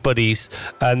and his buddies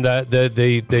and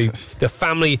the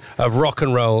family of rock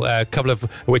and roll, a couple of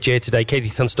which are here today, Katie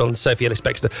Tunstall and Sophie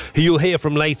Ellis-Bextor, who you'll hear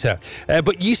from later.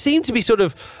 But you seem to be sort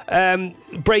of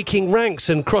breaking ranks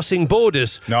and crossing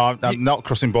borders. No, I'm not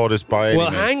crossing borders by any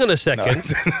means. Well, hang on a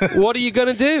second. No. What are you going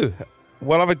to do?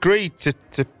 Well, I've agreed to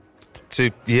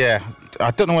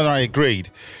I don't know whether I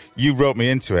agreed. You wrote me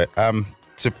into it.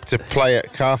 To play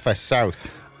at Carfest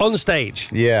South. On stage?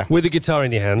 Yeah. With a guitar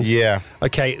in your hand? Yeah.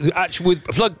 Okay, actually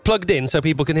plugged in so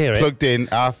people can hear it? Plugged in,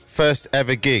 our first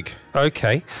ever gig.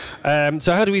 Okay.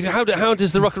 So how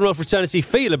does the rock and roll fraternity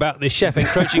feel about this chef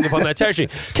encroaching upon their territory?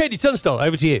 Katie Tunstall,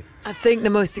 over to you. I think the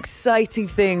most exciting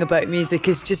thing about music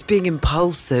is just being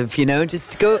impulsive, you know,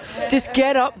 just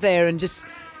get up there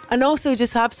and also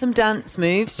just have some dance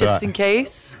moves just in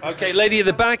case. Okay, lady at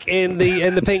the back in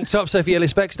the pink top, Sophie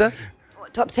Ellis-Bextor.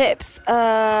 Top tips.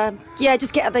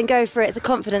 Just get up and go for it. It's a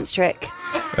confidence trick.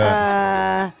 We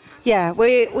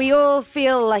all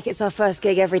feel like it's our first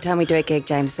gig every time we do a gig,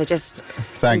 James. So just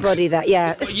embody that.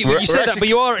 Yeah. You said that, but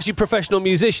you are actually professional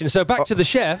musicians. So back to the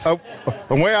chef.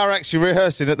 And we are actually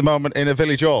rehearsing at the moment in a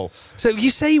village hall. So you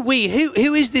say we.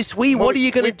 Who is this we? What are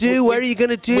you going to do? Where are you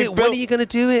going to do it? When are you going to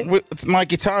do it? My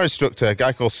guitar instructor, a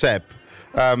guy called Seb,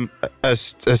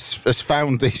 has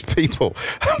found these people.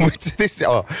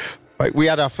 We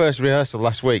had our first rehearsal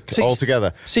last week all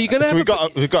together. So you're going to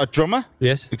we've got a drummer.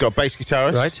 Yes. We've got a bass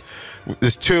guitarist. Right.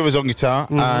 There's two of us on guitar,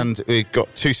 and we've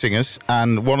got two singers.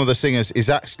 And one of the singers is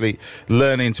actually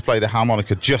learning to play the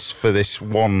harmonica just for this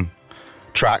one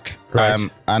track. Right.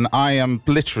 And I am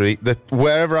literally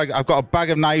wherever I've got a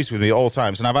bag of knives with me at all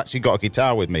times, and I've actually got a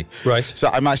guitar with me. Right. So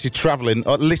I'm actually travelling.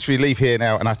 I literally leave here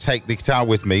now, and I take the guitar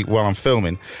with me while I'm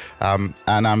filming, and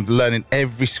I'm learning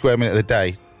every square minute of the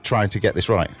day trying to get this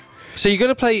right. So you're going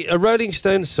to play a Rolling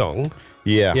Stones song.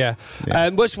 Yeah.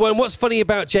 What's funny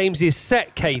about James's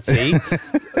set, Katie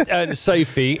and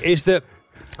Sophie, is that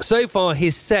so far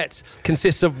his set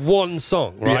consists of one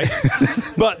song, right? Yeah.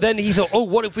 But then he thought,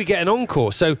 what if we get an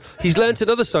encore? So he's learnt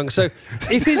another song. So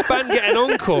if his band get an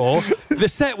encore, the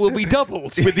set will be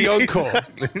doubled with the encore.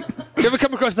 Exactly. You ever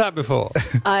come across that before?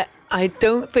 I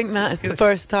don't think that is the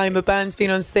first time a band's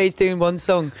been on stage doing one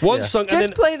song. One song.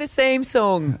 Just play the same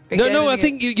song. No, I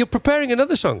think you're preparing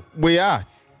another song. We are.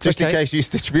 Just in case you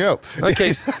stitch me up.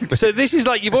 Okay, so this is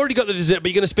like you've already got the dessert, but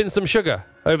you're going to spin some sugar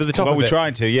over the top of it. Well, we're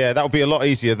trying to, yeah. That would be a lot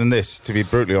easier than this, to be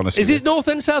brutally honest with you. Is it north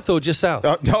and south or just south?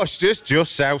 No, it's just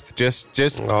south. Just.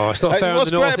 Oh, it's not fair on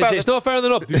the north, is it? It's not fair on the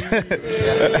north.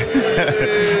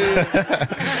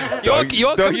 Don't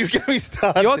you get me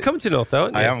started. You are coming to north, though,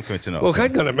 aren't you? I am coming to north. Well,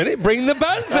 hang on a minute. Bring the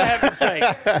band, for heaven's sake.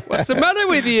 What's the matter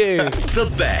with you?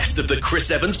 The best of the Chris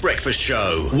Evans Breakfast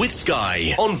Show with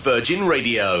Sky on Virgin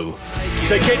Radio.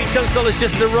 So Katie Tunstall has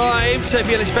just arrived.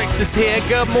 Sophie Ellis-Bextor's here.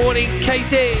 Good morning,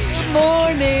 Katie. Good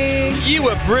morning. You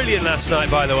were brilliant last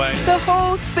night, by the way. The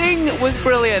whole thing was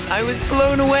brilliant. I was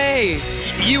blown away.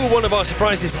 You were one of our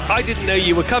surprises. I didn't know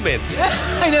you were coming.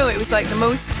 I know, it was like the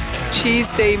most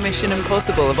cheese day Mission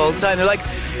Impossible of all time. They're like,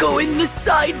 go in the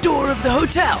side door of the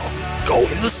hotel. Go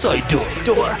in the side door.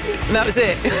 And that was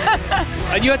it.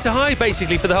 And you had to hide,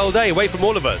 basically, for the whole day, away from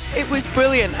all of us. It was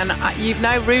brilliant. And you've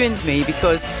now ruined me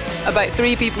because about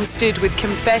 3 people stood with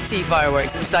confetti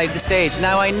fireworks inside the stage.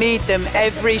 Now I need them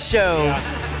every show.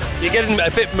 Yeah. You're getting a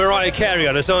bit Mariah Carey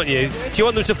on us, aren't you? Do you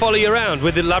want them to follow you around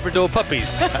with the Labrador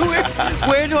puppies?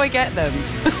 Where do I get them?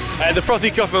 The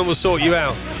Frothy Coffman will sort you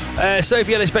out.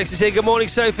 Sophie Ellis-Bextor's here. Good morning,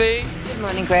 Sophie. Good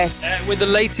morning, Chris. With the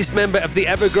latest member of the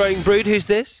ever-growing brood. Who's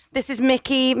this? This is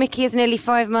Mickey. Mickey is nearly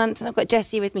 5 months, and I've got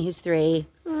Jessie with me, who's 3.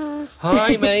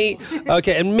 Hi, mate.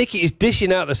 Okay, and Mickey is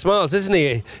dishing out the smiles, isn't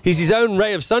he? He's his own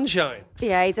ray of sunshine.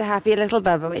 Yeah, he's a happy little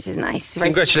bubba, which is nice.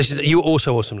 Congratulations. You were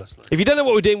also awesome last night. If you don't know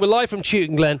what we're doing, we're live from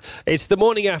Chewton Glen. It's the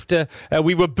morning after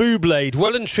we were Bublé'd,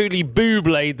 well and truly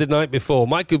Bublé'd the night before.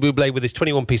 Michael Bublé with his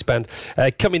 21-piece band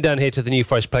coming down here to the New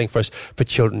Forest, playing for us for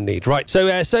Children in Need. Right,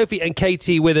 so Sophie and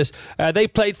Katie with us. They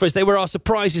played for us. They were our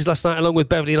surprises last night, along with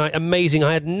Beverly and I. Amazing.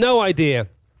 I had no idea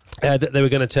that they were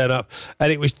going to turn up,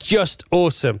 and it was just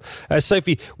awesome.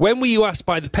 Sophie, when were you asked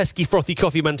by the pesky frothy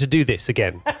coffee man to do this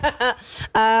again?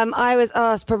 I was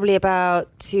asked probably about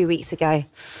 2 weeks ago.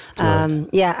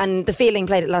 Yeah, and the Feeling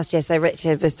played it last year, so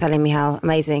Richard was telling me how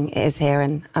amazing it is here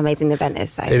and amazing the event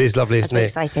is. So it is lovely, isn't it? I'm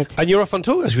excited. And you're off on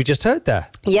tour, as we just heard there.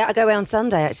 Yeah, I go away on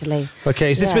Sunday, actually.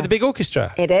 Okay, is this with the big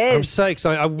orchestra? It is. I'm so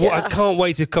excited. I can't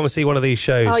wait to come and see one of these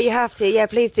shows. Oh, you have to. Yeah,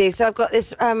 please do. So I've got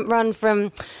this run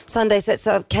from Sunday, so it's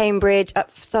sort of Cambridge,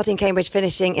 starting Cambridge,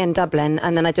 finishing in Dublin,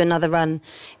 and then I do another run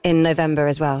in November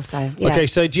as well. So yeah. Okay,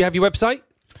 so do you have your website?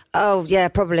 Oh, yeah,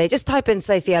 probably. Just type in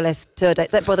Sophie Ellis tour date.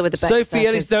 Don't bother with the Baxter. Sophie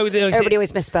Ellis, no, everybody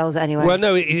always misspells it anyway. Well,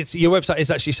 no, your website is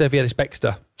actually Sophie Ellis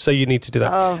Baxter, so you need to do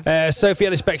that.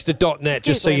 SophieEllisBaxter.net,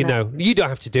 just so you know. You don't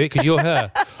have to do it because you're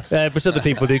her, but other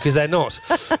people do because they're not.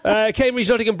 Cambridge,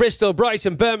 Nottingham, Bristol,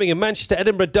 Brighton, Birmingham, Manchester,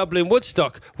 Edinburgh, Dublin,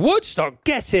 Woodstock,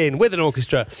 get in with an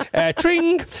orchestra.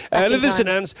 Tring, Livingston St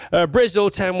Anne's, Bristol,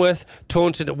 Tamworth,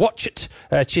 Taunton, Watchet,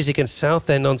 Chiswick and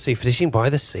Southend on Sea, finishing by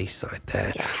the seaside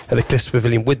there. Yes. At the Cliffs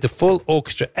Pavilion with the full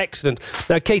orchestra. Excellent.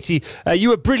 Now, Katie, you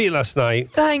were brilliant last night.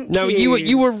 Thank you. Now,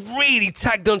 you were really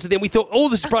tagged onto them. We thought all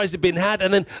the surprises had been had,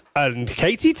 and then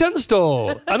Katie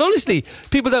Tunstall. And honestly,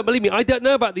 people don't believe me. I don't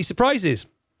know about these surprises.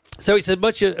 So it's as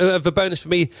much of a bonus for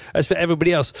me as for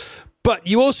everybody else. But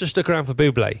you also stuck around for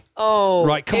Bublé. Oh,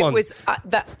 right, come on. It was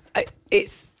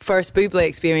it's first Bublé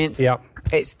experience. Yeah.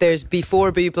 There's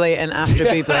before Bublé and after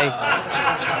Bublé.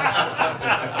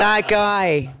 That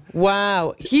guy.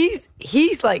 Wow. He's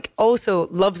like also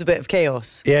loves a bit of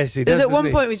chaos. Yes, he does. Because at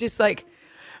one point it was just like,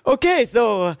 okay,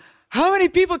 so how many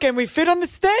people can we fit on the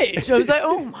stage? I was like,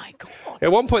 oh my God. At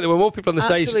one point there were more people on the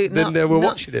stage than were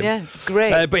watching him. Yeah, it was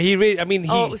great. But he really,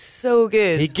 it was so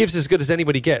good. He gives as good as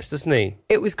anybody gets, doesn't he?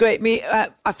 It was great.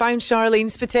 I found Charlene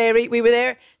Spiteri. We were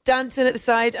there dancing at the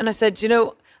side, and I said,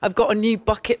 I've got a new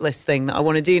bucket list thing that I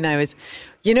want to do now is,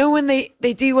 when they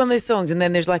do one of those songs and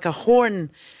then there's like a horn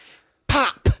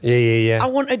pop. Yeah. I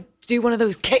want to do one of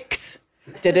those kicks.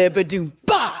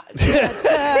 Da-da-ba-doom-ba.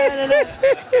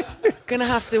 Gonna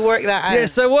have to work that out. Yeah,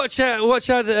 so watch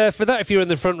out for that if you're in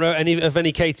the front row of any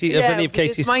of Katie's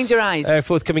just mind your eyes.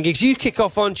 Forthcoming gigs. You kick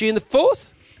off on June the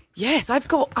 4th? Yes, I've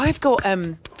got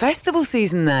festival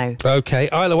season now. Okay,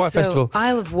 Isle of Wight Festival.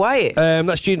 Isle of Wight.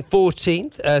 That's June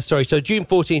 14th. So June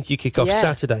 14th you kick off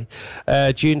Saturday.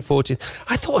 June 14th.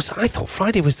 I thought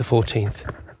Friday was the 14th.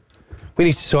 We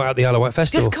need to sort out the Isle of Wight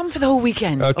Festival. Just come for the whole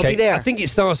weekend. Okay. I'll be there. I think it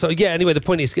starts... anyway, the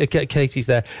point is Katie's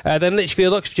there. Then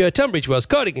Lichfield, Oxfordshire, Tunbridge Wells,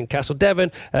 Cardigan, Castle Devon,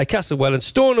 Castle Welland,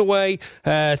 Stornoway,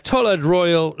 Tollard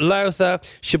Royal, Lowther,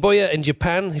 Shibuya in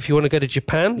Japan. If you want to go to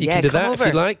Japan, you can do that if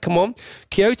you like. Come on.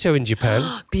 Kyoto in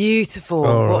Japan. Beautiful.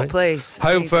 All what a place.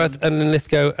 Homeforth and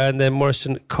Linlithgow, and then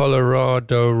Morrison,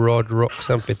 Colorado, Rod Rocks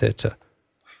Amphitheatre.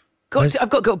 I've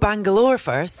got to go to Bangalore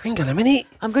first. Hang on a minute.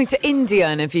 I'm going to India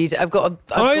in a few days.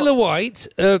 Isle of Wight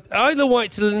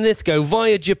to Linlithgow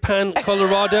via Japan,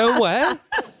 Colorado.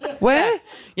 Where?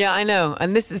 Yeah, I know.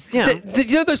 And this is, you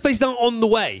know those places aren't on the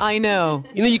way. I know.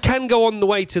 You can go on the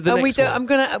way to the next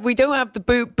one. We don't have the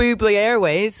Bublé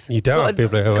Airways. You don't have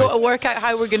Bublé Airways. Got to work out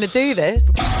how we're going to do this.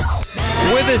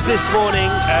 With us this morning,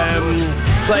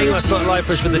 playing last night live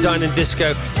for us with the Dine and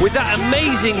Disco, with that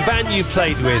amazing band you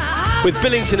played with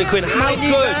Billington and Quinn.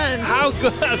 How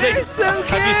good are they? So good.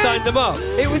 Have you signed them up?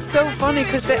 It was so funny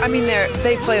because they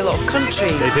play a lot of country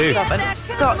stuff, and it's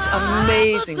such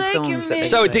amazing songs. That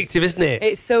so addictive, isn't it?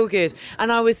 It's so good.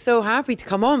 And I was so happy to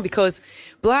come on because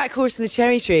Black Horse and the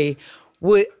Cherry Tree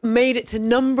made it to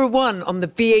number 1 on the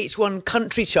VH1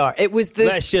 country chart. It was the...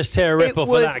 Let's just hear a ripple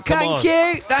for that. Come on.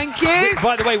 Thank you.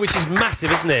 By the way, which is massive,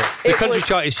 isn't it? The country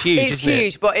chart is huge, It's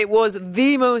huge, but it was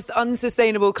the most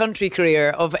unsustainable country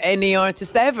career of any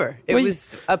artist ever. It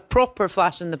was a proper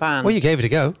flash in the pan. Well, you gave it a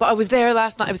go. But I was there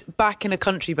last night. I was back in a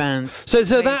country band. So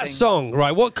that song,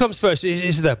 right, what comes first?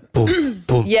 Is the boom,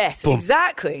 boom, yes, boom.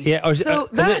 Exactly. Yeah.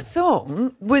 That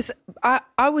song was...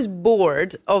 I was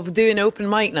bored of doing open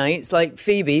mic nights like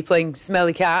Phoebe playing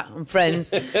Smelly Cat and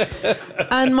Friends.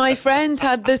 And my friend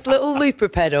had this little looper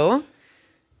pedal.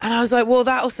 And I was like, well,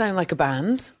 that'll sound like a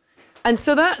band. And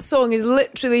so that song is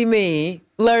literally me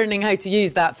learning how to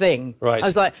use that thing. Right. I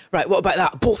was like, right, what about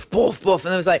that? Boof, boof, boof.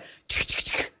 And I was like,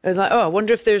 oh, I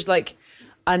wonder if there's like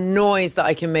a noise that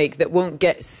I can make that won't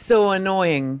get so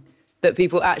annoying that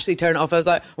people actually turn it off. I was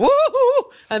like, woo!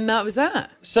 And that was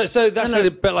that. So that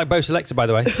sounded a bit like Bo Selector, by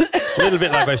the way. A little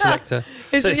bit like Bo Selector.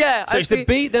 It's the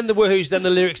beat, then the woohoos, then the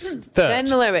lyrics third. Then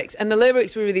the lyrics. And the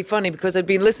lyrics were really funny because I'd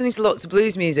been listening to lots of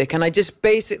blues music and I just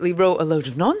basically wrote a load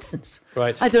of nonsense.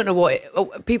 Right. I don't know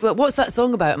people are, what's that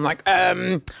song about? I'm like,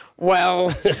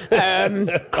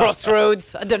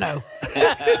 Crossroads. I don't know.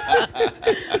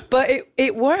 But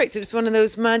it worked. It was one of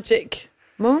those magic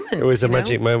moments. It was a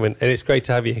magic moment, and it's great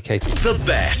to have you here, Katie. The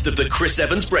best of the Chris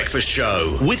Evans Breakfast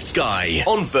Show with Sky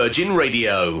on Virgin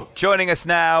Radio. Joining us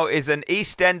now is an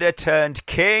EastEnder turned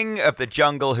king of the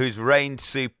jungle who's reigned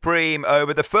supreme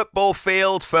over the football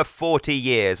field for 40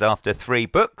 years. After 3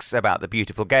 books about the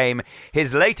beautiful game,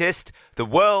 his latest, The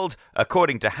World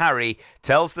According to Harry,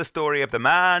 tells the story of the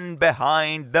man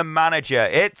behind the manager.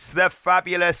 It's the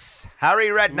fabulous Harry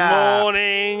Redknapp.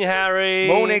 Morning, Harry.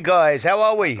 Morning, guys. How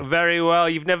are we? Very well.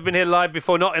 You've never been here live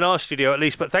before, not in our studio at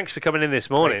least, but thanks for coming in this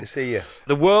morning. Great to see you.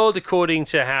 The World According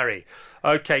to Harry.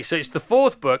 Okay, so it's the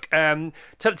 4th book.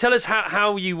 Tell us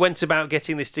how you went about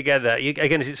getting this together.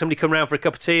 Again, is it somebody come round for a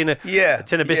cup of tea and a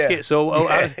tin of biscuits?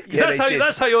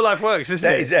 That's how your life works, isn't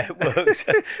it? That is how it works.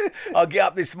 I get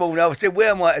up this morning, I said,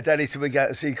 where am I today? He said, we're going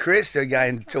to see Chris, we're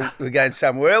going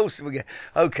somewhere else.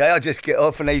 Okay, I just get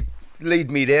off and they lead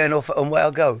me there and off and away I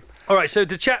go. All right, so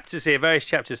the chapters here, various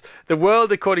chapters. The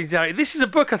World According to Harry. This is a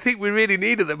book I think we really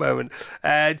need at the moment.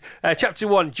 Chapter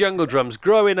 1, Jungle Drums,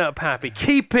 Growing Up Happy,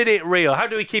 Keeping It Real. How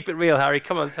do we keep it real, Harry?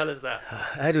 Come on, tell us that.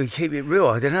 How do we keep it real?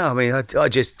 I don't know. I mean, I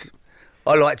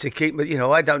like to keep,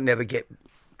 I don't never get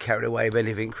carried away with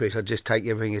anything, Chris. I just take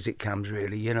everything as it comes,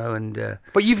 really, and...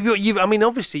 But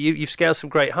obviously you've scaled some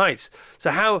great heights. So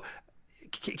how...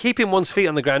 Keeping one's feet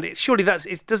on the ground,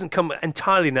 it doesn't come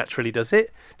entirely naturally, does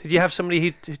it? Did you have somebody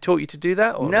who taught you to do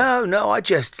that? Or? No, I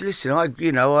just listen. I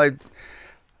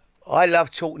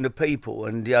love talking to people,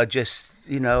 and I just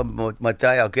my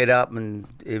day I get up and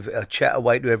I chat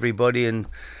away to everybody, and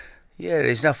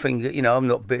there's nothing. I'm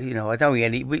not. I don't think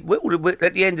any.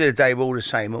 At the end of the day, we're all the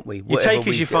same, aren't we? You take it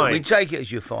as you find. We take it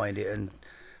as you find it, and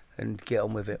get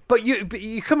on with it. But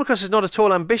you come across as not at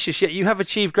all ambitious, yet you have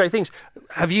achieved great things.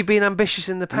 Have you been ambitious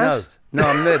in the past? No,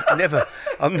 I'm never.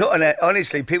 I'm not.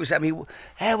 Honestly, people say to me,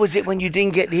 how was it when you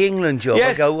didn't get the England job?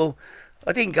 Yes. I go, well,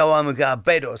 I didn't go home and go to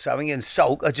bed or something and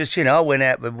sulk. I just, I went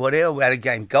out with whatever, we had a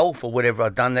game golf or whatever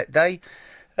I'd done that day.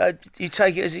 You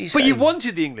take it as you say. But you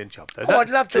wanted the England job, though.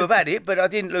 I'd love to have had it, but I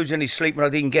didn't lose any sleep when I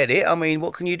didn't get it. I mean,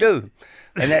 what can you do?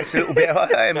 And that's a little bit how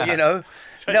I am,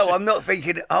 No, I'm not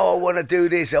thinking, I want to do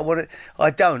this. I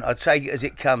don't. I take it as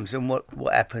it comes, and what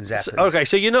happens happens. Okay,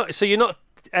 so you're not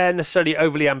necessarily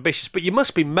overly ambitious, but you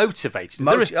must be motivated. I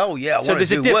want to do well. So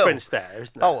there's a difference there,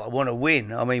 isn't there? I want to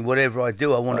win. I mean, whatever I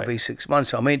do, I want to be 6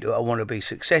 months. I'm into it. I want to be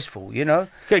successful. Okay,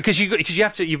 because you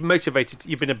have to. You've motivated.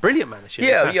 You've been a brilliant manager.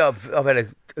 Yeah. I've had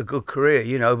a good career.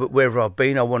 But wherever I've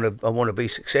been, I want to be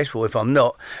successful. If I'm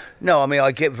not, no. I mean,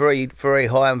 I get very, very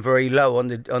high and very low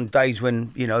on days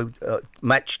when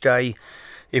match day.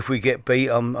 If we get beat,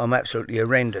 I'm absolutely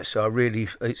horrendous. So I really,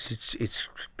 it's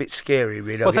a bit scary,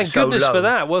 really. Well, thank goodness for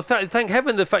that. Well, thank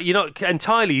heaven the fact you're not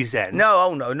entirely zen.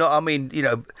 No, no. I mean,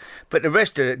 but the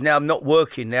rest of it, now I'm not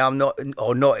working. Now I'm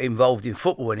not involved in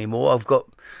football anymore.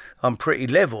 I'm pretty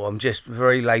level. I'm just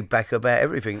very laid back about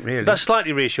everything, really. That's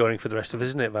slightly reassuring for the rest of us,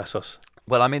 isn't it, Vassos?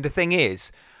 Well, I mean, the thing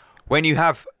is, when you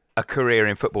have a career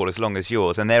in football as long as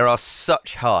yours, and there are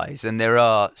such highs and there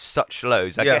are such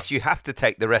lows, I guess you have to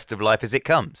take the rest of life as it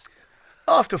comes.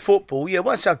 After football,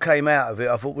 once I came out of it,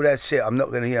 I thought, well, that's it. I'm not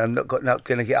going to, I'm not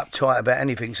going to get uptight about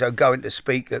anything. So going to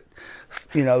speak at,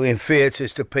 in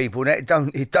theatres to people, it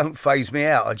don't faze me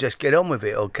out. I just get on with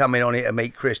it. Or coming on here to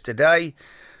meet Chris today.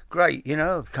 Great,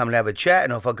 come and have a chat,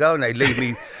 and off I go, and they leave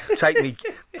me, take me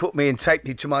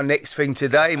to my next thing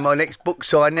today, my next book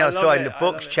signing. I sign the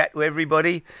books, chat to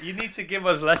everybody. You need to give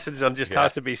us lessons on just how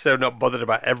to be so not bothered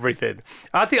about everything.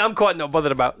 I think I'm quite not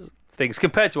bothered about things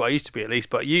compared to what I used to be, at least,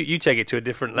 but you take it to a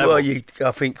different level. Well,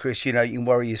 I think, Chris, you can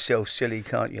worry yourself silly,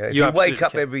 can't you? If you wake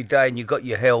up every day and you've got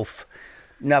your health,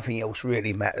 nothing else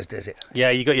really matters, does it?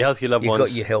 Yeah, you got your health, your loved ones. You've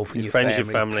got your health and your friends,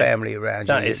 family, your family around you.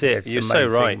 That is it. You're so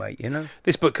right. Thing, mate,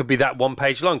 This book could be that one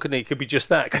page long, couldn't it? It could be just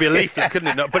that. It could be a leaflet,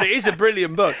 couldn't it? But it is a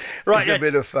brilliant book. Right, it's a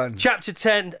bit of fun. Chapter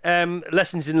 10,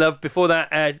 Lessons in Love. Before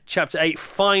that, Chapter 8,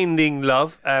 Finding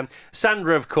Love.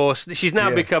 Sandra, of course, she's now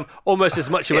become almost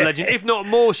as much of a legend, if not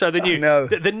more so than you.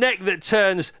 The neck that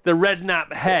turns the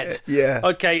Redknapp head. Yeah.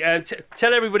 Okay,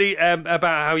 tell everybody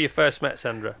about how you first met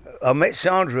Sandra. I met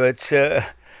Sandra at...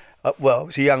 I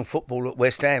was a young footballer at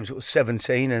West Ham, sort of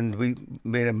 17, and me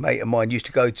and a mate of mine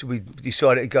we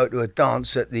decided to go to a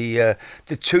dance at the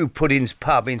Two Puddings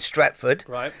pub in Stratford,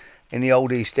 right, in the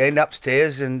old East End,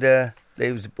 upstairs, and there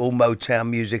was all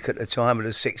Motown music at the time of the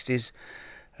 60s,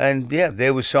 And yeah,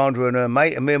 there was Sandra and her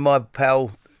mate, and me and my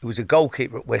pal, who was a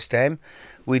goalkeeper at West Ham,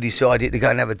 we decided to go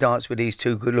and have a dance with these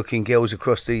two good-looking girls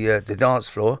across the dance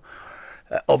floor.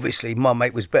 Obviously, my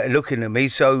mate was better looking than me,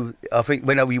 so I think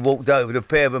when we walked over, the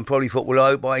pair of them probably thought, well,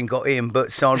 I hope I ain't got him,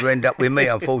 but Sandra ended up with me,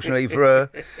 unfortunately for her.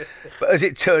 But as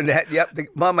it turned out,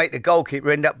 my mate, the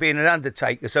goalkeeper, ended up being an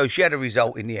undertaker, so she had a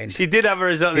result in the end. She did have a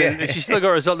result. Yeah. She's still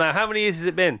got a result now. How many years has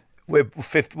it been? We've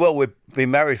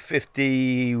been married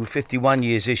 51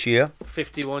 years this year.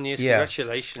 51 years, yeah.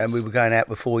 Congratulations. And we were going out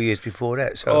for 4 years before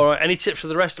that. So. All right, any tips for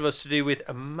the rest of us to do with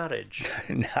a marriage?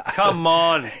 No. Come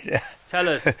on, tell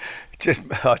us. Just,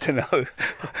 I don't know.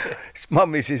 My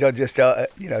missus, I just,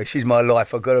 she's my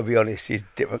life. I've got to be honest, she's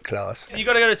different class. You've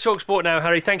got to go to TalkSport now,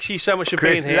 Harry. Thanks you so much for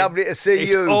being here. Lovely to see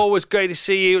you. It's always great to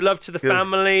see you. Love to the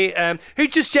family. Who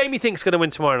does Jamie think's going to win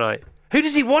tomorrow night? Who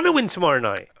does he want to win tomorrow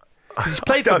night? He's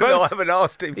played for both. I haven't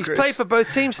asked him. He's Chris. played for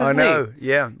both teams, hasn't he? I know.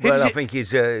 Yeah. Well, I think he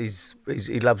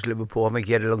loves Liverpool. I think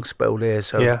he had a long spell there.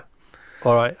 So yeah.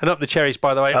 All right. And up the cherries,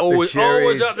 by the way. Always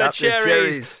up the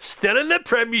cherries. Still in the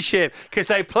Premiership because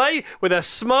they play with a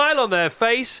smile on their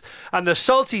face and the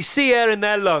salty sea air in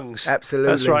their lungs. Absolutely.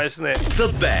 That's right, isn't it?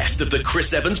 The best of the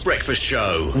Chris Evans Breakfast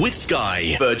Show with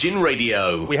Sky Virgin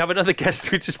Radio. We have another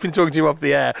guest we've just been talking to off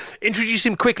the air. Introduce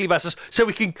him quickly, Vassos, so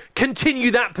we can continue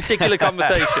that particular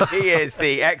conversation. He is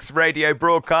the ex-radio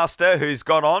broadcaster who's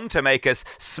gone on to make us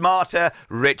smarter,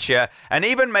 richer, and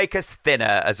even make us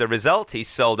thinner. As a result, he's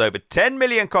sold over 10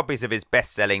 million copies of his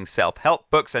best-selling self-help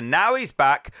books, and now he's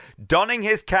back donning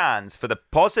his cans for the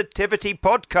Positivity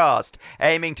Podcast,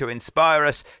 aiming to inspire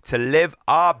us to live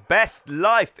our best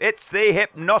life. It's the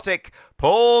hypnotic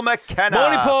Paul McKenna.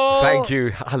 Morning, Paul. Thank you.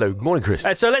 Hello. Morning, Chris.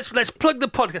 So let's plug the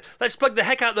podcast. Let's plug the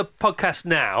heck out of the podcast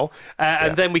now,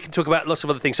 and then we can talk about lots of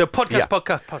other things. So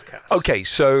podcast. Okay,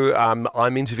 so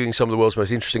I'm interviewing some of the world's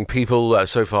most interesting people.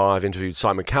 So far, I've interviewed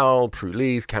Simon Cowell, Prue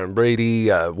Leith, Karen Brady,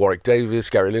 Warwick Davis,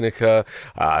 Gary Lineker,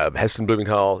 Heston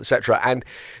Blumenthal, etc. And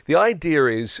the idea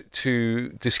is to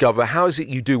discover how is it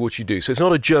you do what you do. So it's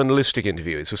not a journalistic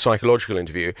interview; it's a psychological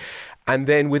interview. And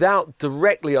then, without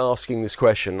directly asking this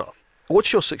question,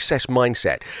 what's your success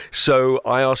mindset? So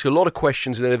I ask a lot of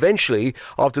questions, and then eventually,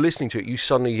 after listening to it, you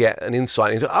suddenly get an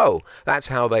insight into, oh, that's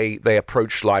how they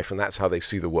approach life, and that's how they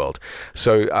see the world.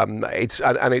 So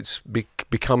it's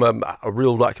become a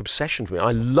real obsession for me.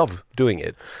 I love doing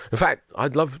it. In fact,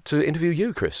 I'd love to interview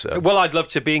you, Chris. Well, I'd love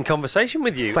to be in conversation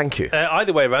with you. Thank you.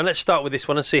 Either way around, let's start with this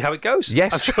one and see how it goes.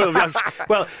 Yes.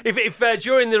 Well, if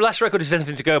during the last record there's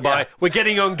anything to go by, we're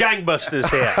getting on gangbusters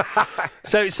here.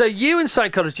 So you and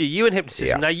psychology, you and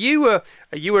hypnotism. Now you were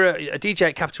a DJ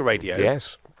at Capital Radio.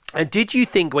 Yes. And did you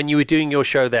think when you were doing your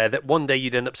show there that one day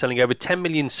you'd end up selling over 10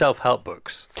 million self-help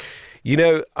books? You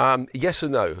know, yes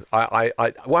and no. What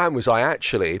happened was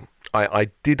I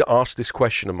did ask this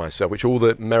question of myself, which all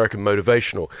the American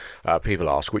motivational people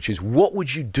ask, which is, what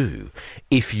would you do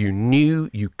if you knew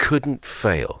you couldn't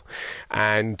fail?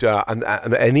 And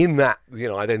in that,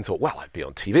 I then thought, well, I'd be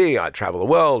on TV, I'd travel the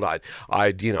world,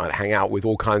 I'd hang out with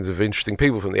all kinds of interesting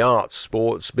people from the arts,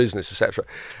 sports, business, etc.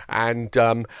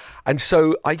 And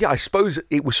so I suppose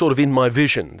it was sort of in my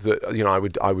vision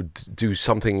that I would do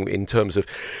something in terms of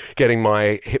getting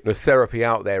my hypnotherapy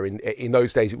out there. In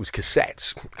those days, it was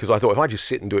cassettes, because I thought if I just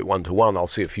sit and do it one-to-one, I'll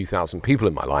see a few thousand people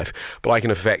in my life, but I can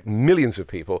affect millions of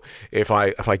people if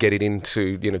I get it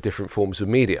into different forms of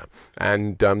media.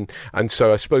 And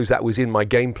so I suppose that was in my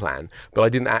game plan, but I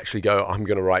didn't actually go, I'm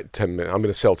going to write 10 million, I'm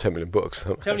going to sell 10 million books.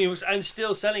 10 million books, and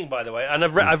still selling, by the way. And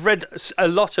I've read a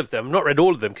lot of them, not read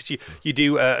all of them, because you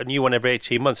do a new one every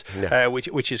 18 months,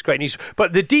 which is great news.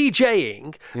 But the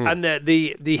DJing and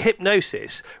the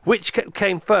hypnosis, which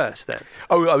came first then?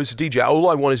 Oh, I was a DJ. All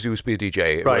I wanted to do was be a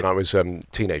DJ when I was a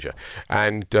teenager.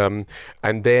 And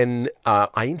then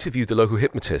I interviewed the local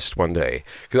hypnotist one day,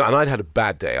 and I'd had a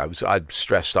bad day. I'd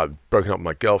stressed, I'd broken up with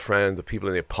my girlfriend, the people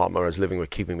in the apartment I was living with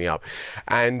keeping me up.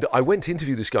 And I went to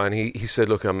interview this guy, and he said,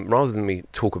 look, rather than me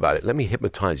talk about it, let me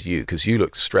hypnotize you, because you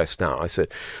look stressed out. I said,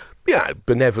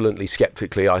 benevolently,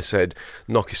 skeptically, I said,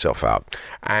 knock yourself out.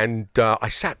 And I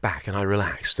sat back and I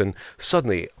relaxed, and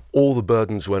suddenly all the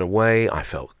burdens went away. I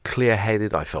felt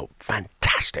clear-headed. I felt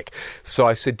fantastic. So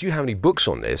I said, do you have any books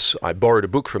on this? I borrowed a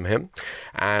book from him,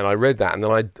 and I read that, and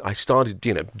then I started,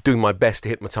 doing my best to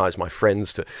hypnotize my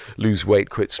friends to lose weight,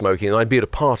 quit smoking. And I'd be at a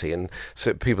party, and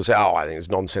so people say, oh, I think it's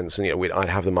nonsense, and I'd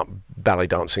have them up ballet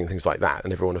dancing, things like that,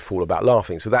 and everyone would fall about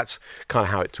laughing. So that's kind of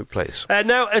how it took place.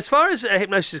 Now, as far as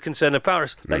hypnosis is concerned, as far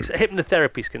as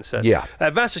hypnotherapy is concerned,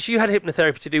 Vassos, you had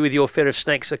hypnotherapy to do with your fear of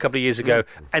snakes a couple of years ago,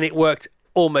 and it worked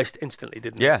almost instantly,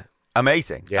 didn't it? Yeah,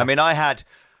 amazing. Yeah. I mean, I had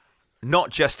not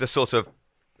just a sort of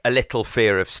a little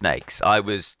fear of snakes. I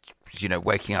was,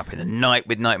 waking up in the night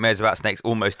with nightmares about snakes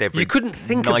almost every night. You couldn't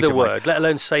think of the word, let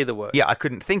alone say the word. Yeah, I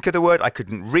couldn't think of the word. I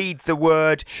couldn't read the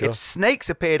word. Sure. If snakes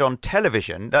appeared on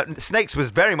television, snakes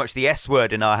was very much the S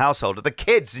word in our household. The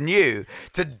kids knew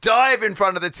to dive in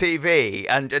front of the TV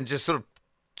and just sort of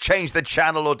change the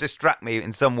channel or distract me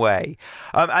in some way.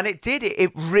 And it did.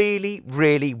 It really,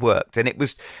 really worked. And it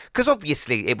was, because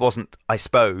obviously it wasn't, I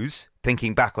suppose,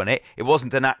 thinking back on it, it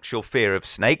wasn't an actual fear of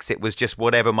snakes. It was just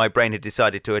whatever my brain had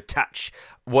decided to attach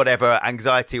whatever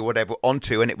anxiety or whatever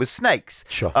onto, and it was snakes.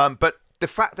 Sure. But the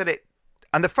fact that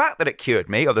it cured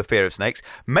me of the fear of snakes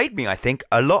made me, I think,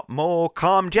 a lot more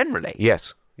calm generally.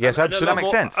 Yes. Yes, absolutely. That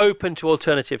makes sense. Open to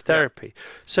alternative therapy. Yeah.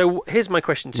 So here's my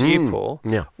question to you, Paul.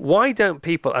 Yeah. Why don't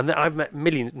people, and I've met not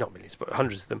millions, but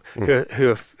hundreds of them,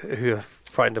 who are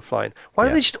frightened of flying. Why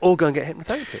don't they just all go and get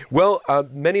hypnotherapy? Well,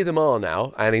 many of them are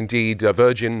now, and indeed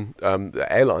Virgin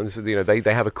Airlines,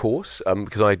 they have a course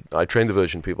because I train the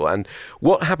Virgin people, and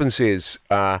what happens is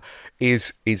a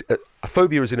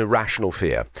phobia is an irrational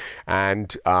fear,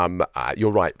 and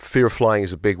you're right, fear of flying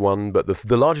is a big one, but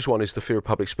the largest one is the fear of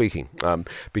public speaking,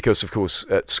 because of course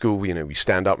at school, we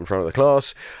stand up in front of the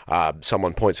class,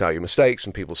 someone points out your mistakes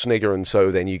and people snigger, and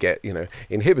so then you get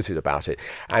inhibited about it.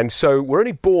 And so we're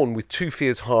only born with two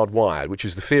fears hardwired, which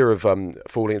is the fear of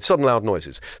falling and sudden loud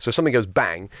noises. So if something goes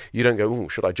bang, you don't go, oh,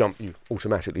 should I jump? You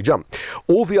automatically jump.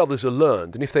 All the others are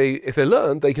learned, and if they're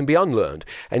learned, they can be unlearned.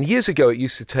 And years ago it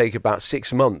used to take about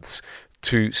 6 months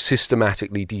to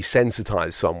systematically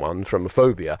desensitize someone from a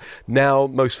phobia. Now,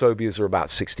 most phobias are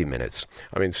about 60 minutes.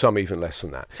 I mean, some even less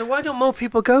than that. So why don't more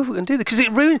people go and do that? Because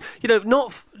it ruins,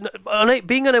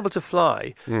 being unable to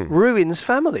fly ruins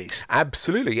families.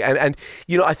 Absolutely. And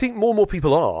I think more and more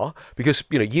people are, because,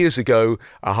 years ago,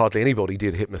 hardly anybody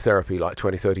did hypnotherapy like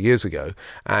 20, 30 years ago.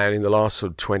 And in the last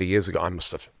sort of 20 years ago, I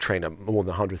must have trained more than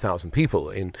 100,000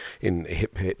 people in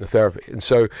hypnotherapy. And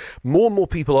so more and more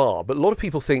people are. But a lot of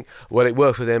people think, well, it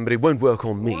worked for them, but it won't work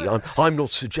on me. I'm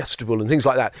not suggestible and things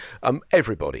like that.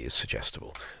 Everybody is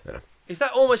suggestible. Is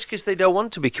that almost because they don't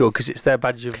want to be cured because it's their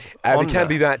badge of honour? It can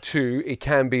be that too. It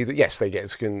can be that, yes, they get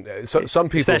some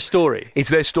people. It's their story. It's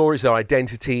their story, it's their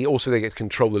identity. Also, they get to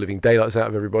control the living daylights out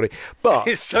of everybody. But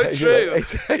it's so true.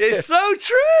 It's so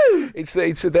true.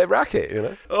 It's their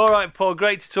racket, All right, Paul.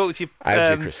 Great to talk to you.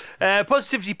 And you, Chris.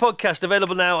 Positivity Podcast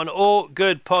available now on all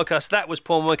good podcasts. That was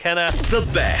Paul McKenna. The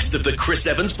best of the Chris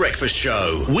Evans Breakfast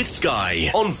Show with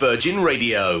Sky on Virgin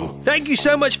Radio. Thank you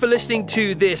so much for listening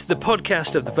to this, the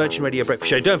podcast of the Virgin Radio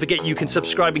Breakfast Show. Don't forget you can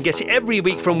subscribe and get it every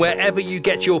week from wherever you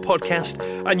get your podcast,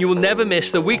 and you will never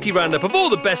miss the weekly roundup of all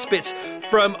the best bits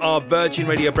from our Virgin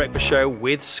Radio Breakfast Show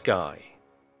with Sky.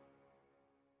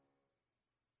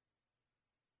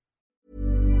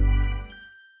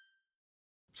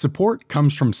 Support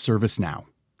comes from ServiceNow,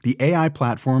 the AI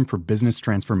platform for business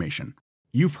transformation.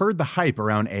 You've heard the hype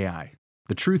around AI.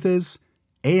 The truth is,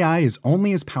 AI is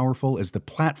only as powerful as the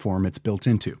platform it's built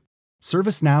into.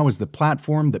 ServiceNow is the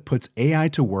platform that puts AI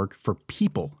to work for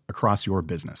people across your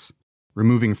business,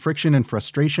 removing friction and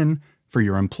frustration for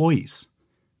your employees,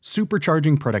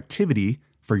 supercharging productivity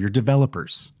for your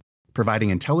developers,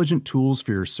 providing intelligent tools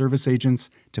for your service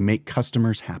agents to make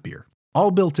customers happier,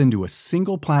 all built into a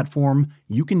single platform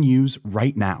you can use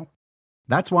right now.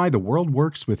 That's why the world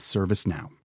works with ServiceNow.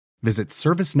 Visit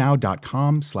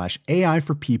servicenow.com/AI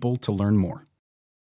for people to learn more.